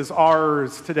peace is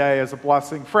ours today as a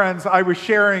blessing. Friends, I was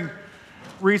sharing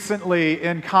recently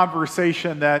in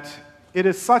conversation that it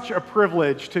is such a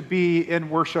privilege to be in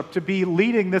worship, to be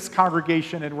leading this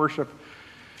congregation in worship.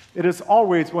 It is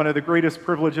always one of the greatest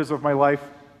privileges of my life,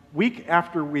 week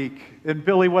after week. And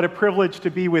Billy, what a privilege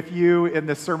to be with you in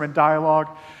this sermon dialogue.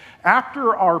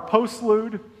 After our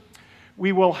postlude,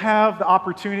 we will have the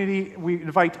opportunity, we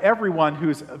invite everyone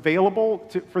who's available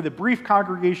for the brief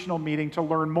congregational meeting to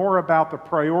learn more about the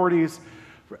priorities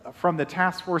from the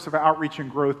Task Force of Outreach and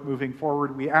Growth moving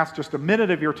forward. We ask just a minute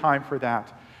of your time for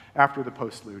that after the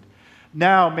postlude.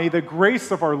 Now, may the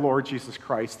grace of our Lord Jesus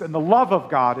Christ and the love of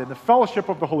God and the fellowship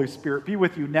of the Holy Spirit be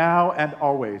with you now and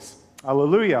always.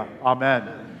 Hallelujah.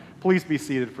 Amen. Please be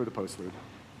seated for the postlude.